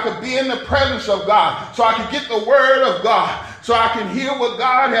praise, so I could be in the presence of God, so I could get the word of God, so I can hear what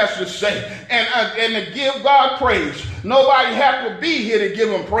God has to say, and to give God praise. Nobody has to be here to give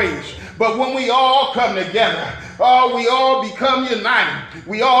him praise. But when we all come together, we all become united.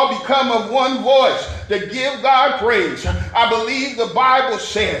 We all become of one voice to give God praise. I believe the Bible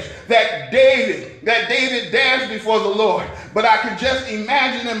says that David danced before the Lord. But I can just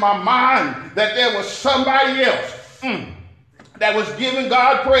imagine in my mind that there was somebody else that was giving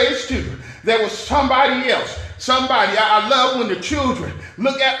God praise too. There was somebody else. Somebody, I love when the children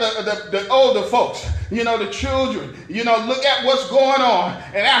look at the older folks, the children, look at what's going on.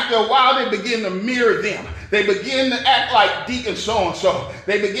 And after a while, they begin to mirror them. They begin to act like deacon so-and-so.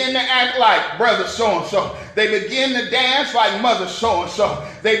 They begin to act like brother so-and-so. They begin to dance like mother so-and-so.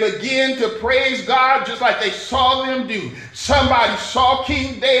 They begin to praise God just like they saw them do. Somebody saw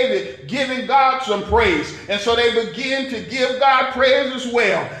King David giving God some praise, and so they begin to give God praise as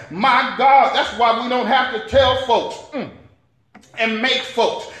well. My God, that's why we don't have to tell folks and make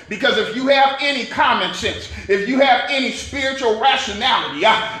folks. Because if you have any common sense, if you have any spiritual rationality,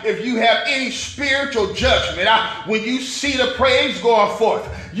 if you have any spiritual judgment, when you see the praise going forth,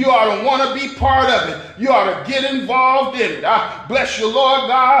 you ought to want to be part of it. You ought to get involved in it. Bless you, Lord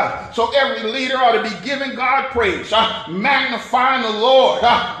God. So every leader ought to be giving God praise, magnifying the Lord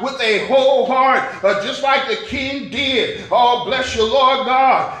with a whole heart, just like the king did. Oh, bless you, Lord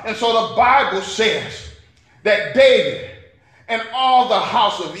God. And so the Bible says that David and all the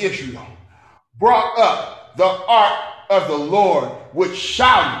house of Israel brought up the ark of the Lord with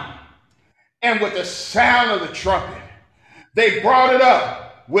shouting and with the sound of the trumpet. They brought it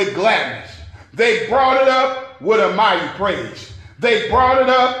up with gladness. They brought it up with a mighty praise. They brought it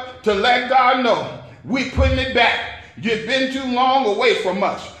up to let God know, we're putting it back. You've been too long away from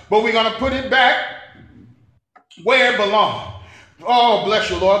us, but we're going to put it back where it belongs. Oh, bless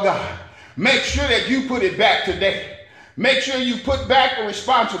you, Lord God. Make sure that you put it back today. Make sure you put back the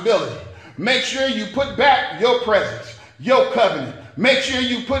responsibility. Make sure you put back your presence, your covenant. Make sure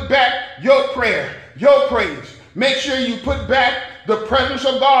you put back your prayer, your praise. Make sure you put back the presence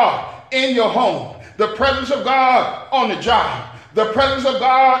of God in your home, the presence of God on the job, the presence of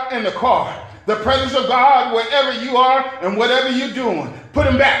God in the car, the presence of God wherever you are and whatever you're doing. Put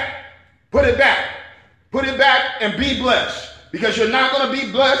them back. Put it back. Put it back and be blessed, because you're not going to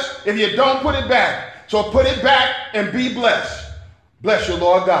be blessed if you don't put it back. So put it back and be blessed. Bless you,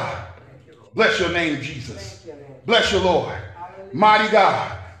 Lord God. Bless your name, Jesus. Bless you, Lord. Mighty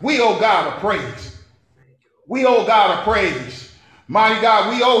God. We owe God a praise. We owe God a praise. Mighty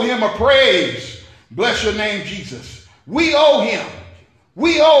God, we owe him a praise. Bless your name, Jesus. We owe him.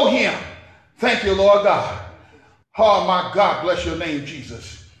 We owe him. Thank you, Lord God. Oh, my God, bless your name,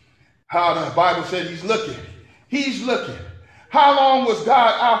 Jesus. How the Bible said he's looking. He's looking. How long was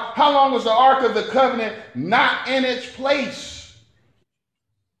God out? How long was the Ark of the Covenant not in its place?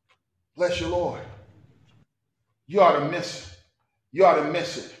 Bless you, Lord. You ought to miss it. You ought to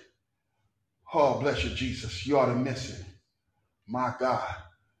miss it. Oh, bless you, Jesus. You ought to miss it. My God.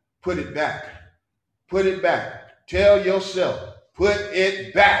 Put it back. Put it back. Tell yourself, put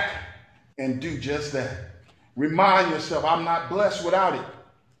it back and do just that. Remind yourself, I'm not blessed without it.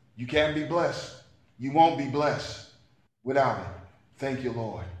 You can't be blessed. You won't be blessed without it. Thank you,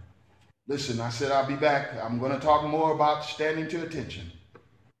 Lord. Listen, I said I'll be back. I'm going to talk more about standing to attention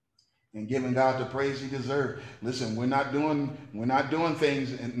and giving God the praise he deserves. Listen, we're not doing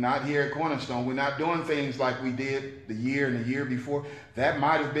things, and not here at Cornerstone. We're not doing things like we did the year and the year before. That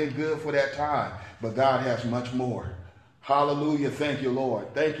might have been good for that time, but God has much more. Hallelujah. Thank you,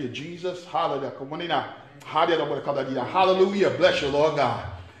 Lord. Thank you, Jesus. Hallelujah. Hallelujah. Bless you, Lord God.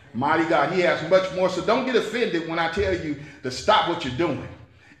 Mighty God. He has much more. So don't get offended when I tell you to stop what you're doing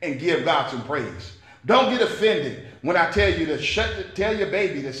and give God some praise. Don't get offended when I tell you to tell your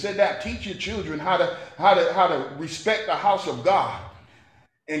baby to sit down, teach your children how to respect the house of God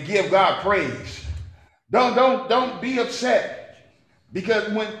and give God praise. Don't be upset.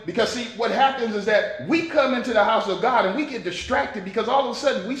 Because see, what happens is that we come into the house of God and we get distracted because all of a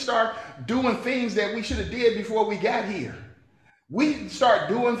sudden we start doing things that we should have did before we got here. We start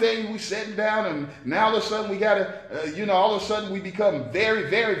doing things, we sitting down, and now all of a sudden we gotta, all of a sudden we become very,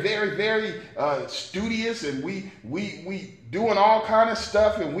 very, very, very studious, and we doing all kind of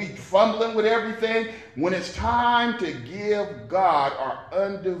stuff, and we fumbling with everything. When it's time to give God our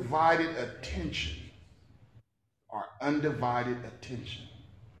undivided attention, our undivided attention,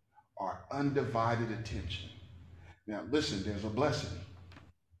 our undivided attention. Now, listen, there's a blessing.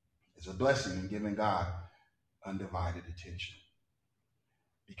 There's a blessing in giving God undivided attention.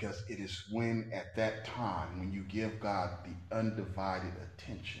 Because it is when at that time, when you give God the undivided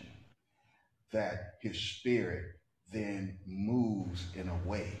attention, that his spirit then moves in a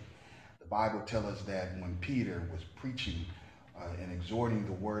way. The Bible tells us that when Peter was preaching and exhorting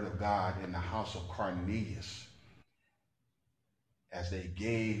the word of God in the house of Cornelius, as they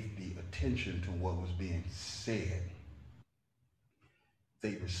gave the attention to what was being said,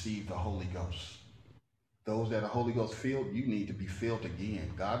 they received the Holy Ghost. Those that are Holy Ghost filled, you need to be filled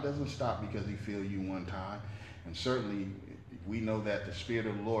again. God doesn't stop because he filled you one time. And certainly we know that the Spirit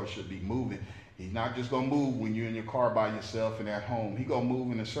of the Lord should be moving. He's not just going to move when you're in your car by yourself and at home. He's going to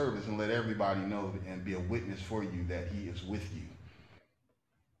move in the service and let everybody know and be a witness for you that he is with you.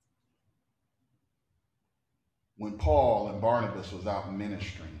 When Paul and Barnabas was out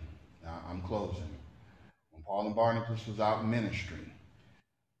ministering, now I'm closing. When Paul and Barnabas was out ministering,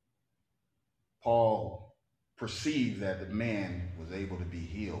 Paul perceived that the man was able to be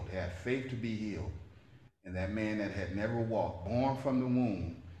healed, had faith to be healed. And that man that had never walked, born from the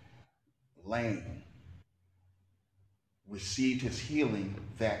womb, lame, received his healing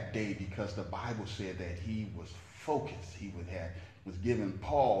that day because the Bible said that he was focused. He was giving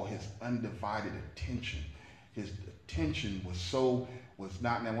Paul his undivided attention. His attention was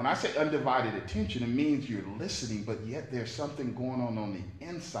not, now when I say undivided attention, it means you're listening, but yet there's something going on the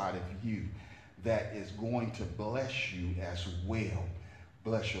inside of you that is going to bless you as well.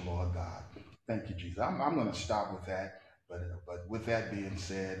 Bless you, Lord God. Thank you, Jesus. I'm going to stop with that. But with that being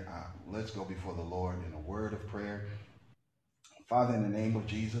said, let's go before the Lord in a word of prayer. Father, in the name of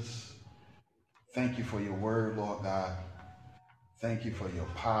Jesus, thank you for your word, Lord God. Thank you for your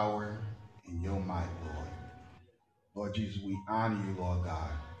power and your might, Lord. Lord Jesus, we honor you, Lord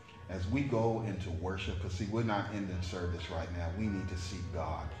God, as we go into worship. Because see, we're not ending service right now. We need to seek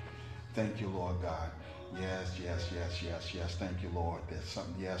God. Thank you, Lord God. Yes. Thank you, Lord. There's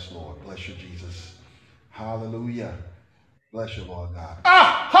something. Yes, Lord. Bless you, Jesus. Hallelujah. Bless you, Lord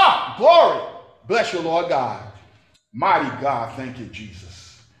God. Glory. Bless you, Lord God. Mighty God. Thank you,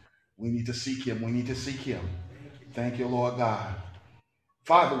 Jesus. We need to seek him. We need to seek him. Thank you, Lord God.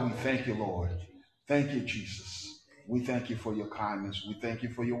 Father, we thank you, Lord. Thank you, Jesus. We thank you for your kindness. We thank you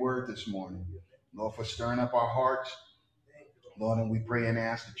for your word this morning. Lord, for stirring up our hearts. Lord, and we pray and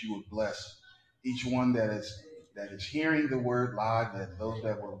ask that you would bless each one that is hearing the word live, that those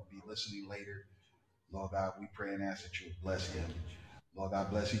that will be listening later. Lord God, we pray and ask that you would bless them. Lord God,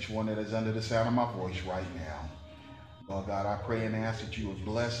 bless each one that is under the sound of my voice right now. Lord God, I pray and ask that you would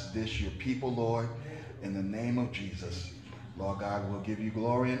bless this, your people, Lord, in the name of Jesus. Lord God, we'll give you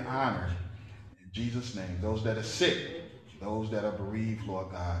glory and honor in Jesus' name. Those that are sick, those that are bereaved,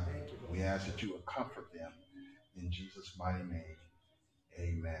 Lord God, we ask that you would comfort them. In Jesus' mighty name,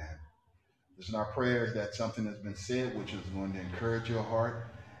 amen. Listen, our prayer is that something has been said which is going to encourage your heart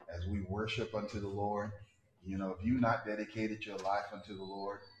as we worship unto the Lord. You know, if you've not dedicated your life unto the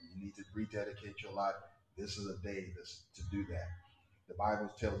Lord, you need to rededicate your life. This is a day to do that. The Bible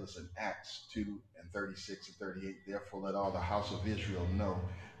tells us in Acts 2:36 and 38, therefore let all the house of Israel know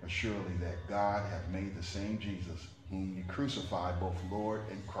assuredly that God hath made the same Jesus, whom you crucified, both Lord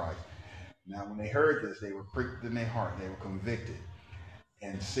and Christ. Now when they heard this, they were pricked in their heart, they were convicted,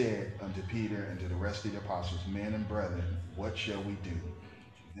 and said unto Peter and to the rest of the apostles, men and brethren, what shall we do?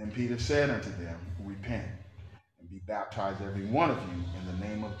 Then Peter said unto them, repent, and be baptized every one of you in the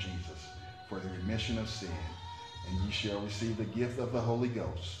name of Jesus, for the remission of sin, and ye shall receive the gift of the Holy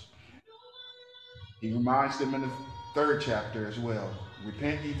Ghost. He reminds them in the 3rd chapter as well,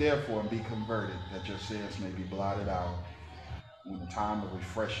 repent ye therefore and be converted, that your sins may be blotted out when the time of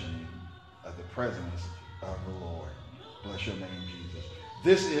refreshing of the presence of the Lord. Bless your name, Jesus.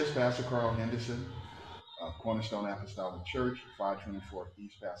 This is Pastor Carl Henderson of Cornerstone Apostolic Church, 524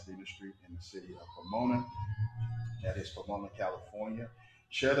 East Pasadena Street in the city of Pomona. That is Pomona, California.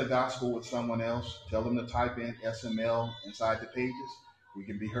 Share the gospel with someone else. Tell them to type in SML inside the pages. We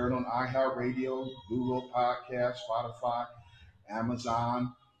can be heard on iHeartRadio, Google Podcasts, Spotify,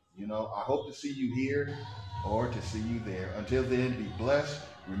 Amazon. I hope to see you here or to see you there. Until then, be blessed.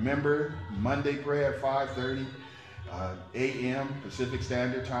 Remember, Monday prayer at 5:30 a.m. Pacific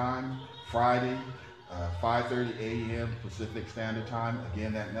Standard Time. Friday, 5:30 a.m. Pacific Standard Time.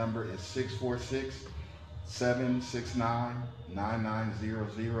 Again, that number is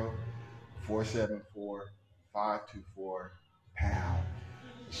 646-769-9900, 474-524-POUND.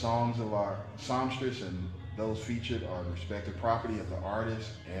 The songs of our songstress and those featured are the respective property of the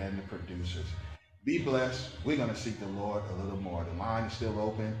artists and the producers. Be blessed. We're going to seek the Lord a little more. The line is still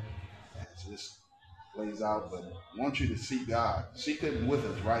open as this plays out, but I want you to seek God. Seek Him with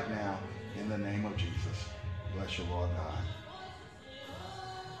us right now in the name of Jesus. Bless you, Lord God.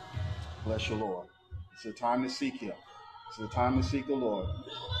 Bless you, Lord. It's a time to seek Him. It's a time to seek the Lord.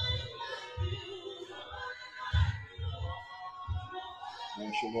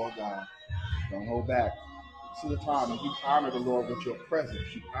 Bless you, Lord God. Don't hold back. This is the time that you honor the Lord with your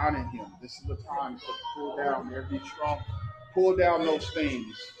presence. You honor Him. This is the time to pull down every strong, pull down those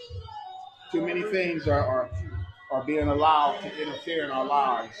things. Too many things are being allowed to interfere in our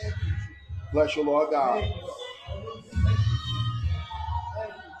lives. Bless you, Lord God.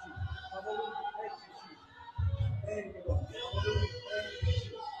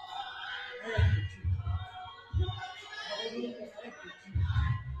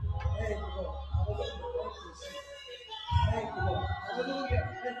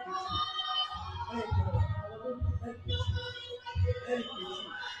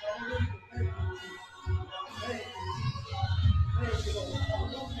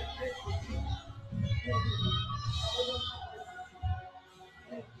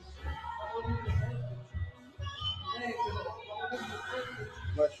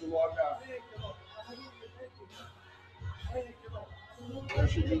 Bless you, Lord God.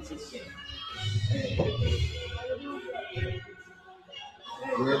 Bless you, Jesus.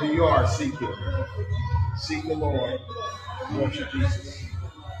 Wherever you are, seek Him. Seek the Lord. Bless you, Jesus.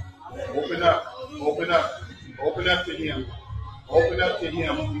 Open up. Open up. Open up to Him. Open up to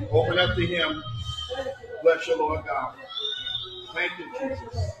Him. Open up to Him. Bless you, Lord God. Thank you,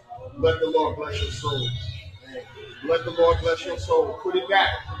 Jesus. Let the Lord bless your soul. Let the Lord bless your soul. Put it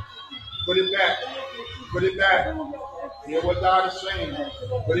back. Put it back. Put it back. Hear what God is saying.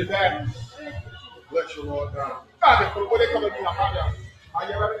 Put it back. Bless you, Lord God. Bless you, Lord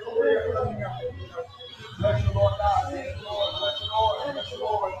God. Bless you, Lord. Bless you, Lord. Bless you,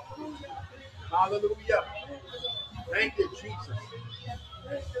 Lord. Hallelujah. Thank you, Jesus.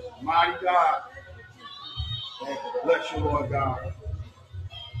 Mighty God. Bless you, Lord God.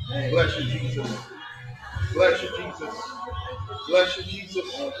 Bless you, Jesus. Bless you, Jesus. Bless you, Jesus.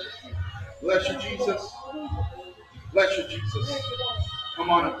 Bless you, Jesus. Bless you, Jesus. Come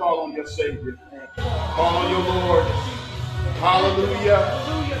on and call on your Savior. Call on your Lord. Hallelujah.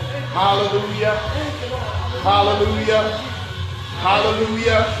 Hallelujah. Hallelujah.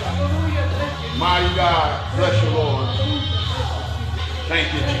 Hallelujah. Mighty God. Bless you, Lord.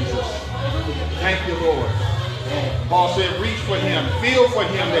 Thank you, Jesus. Thank you, Lord. Paul said, reach for Him. Feel for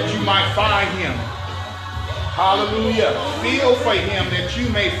Him that you might find Him. Hallelujah. Feel for Him that you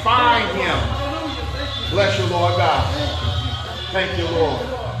may find Him. Bless you, Lord God. Thank you, Lord.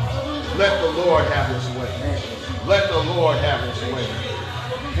 Let the Lord have His way. Let the Lord have His way.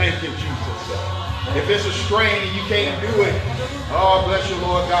 Thank you, Jesus. If it's a strain and you can't do it, oh, bless you,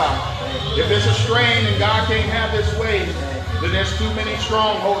 Lord God. If it's a strain and God can't have His way, then there's too many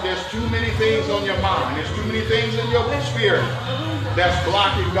strongholds. There's too many things on your mind. There's too many things in your spirit that's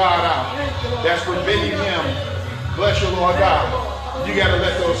blocking God out, that's preventing Him. Bless you, Lord God. You got to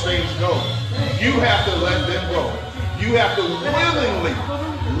let those things go. You have to let them go. You have to willingly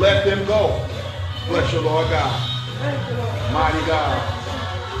let them go. Bless you, Lord God. Mighty God.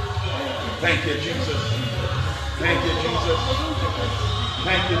 Thank you, Jesus. Thank you, Jesus.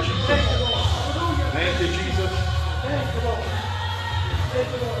 Thank you, Jesus. Thank you, Jesus.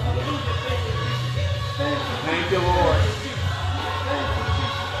 Thank you, Lord.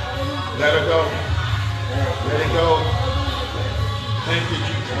 Let her go. Let it go. Thank you,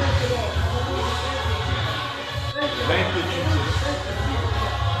 Jesus. Thank you, Jesus.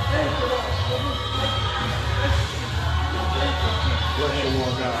 Bless you,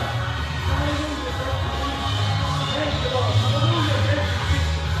 Lord God.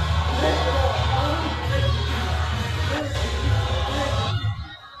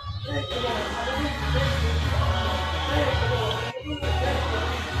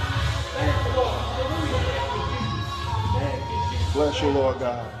 Bless you, Lord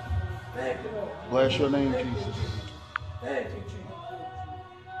God. Bless your name, Jesus. Thank you, Jesus.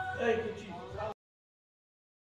 Thank you, Jesus.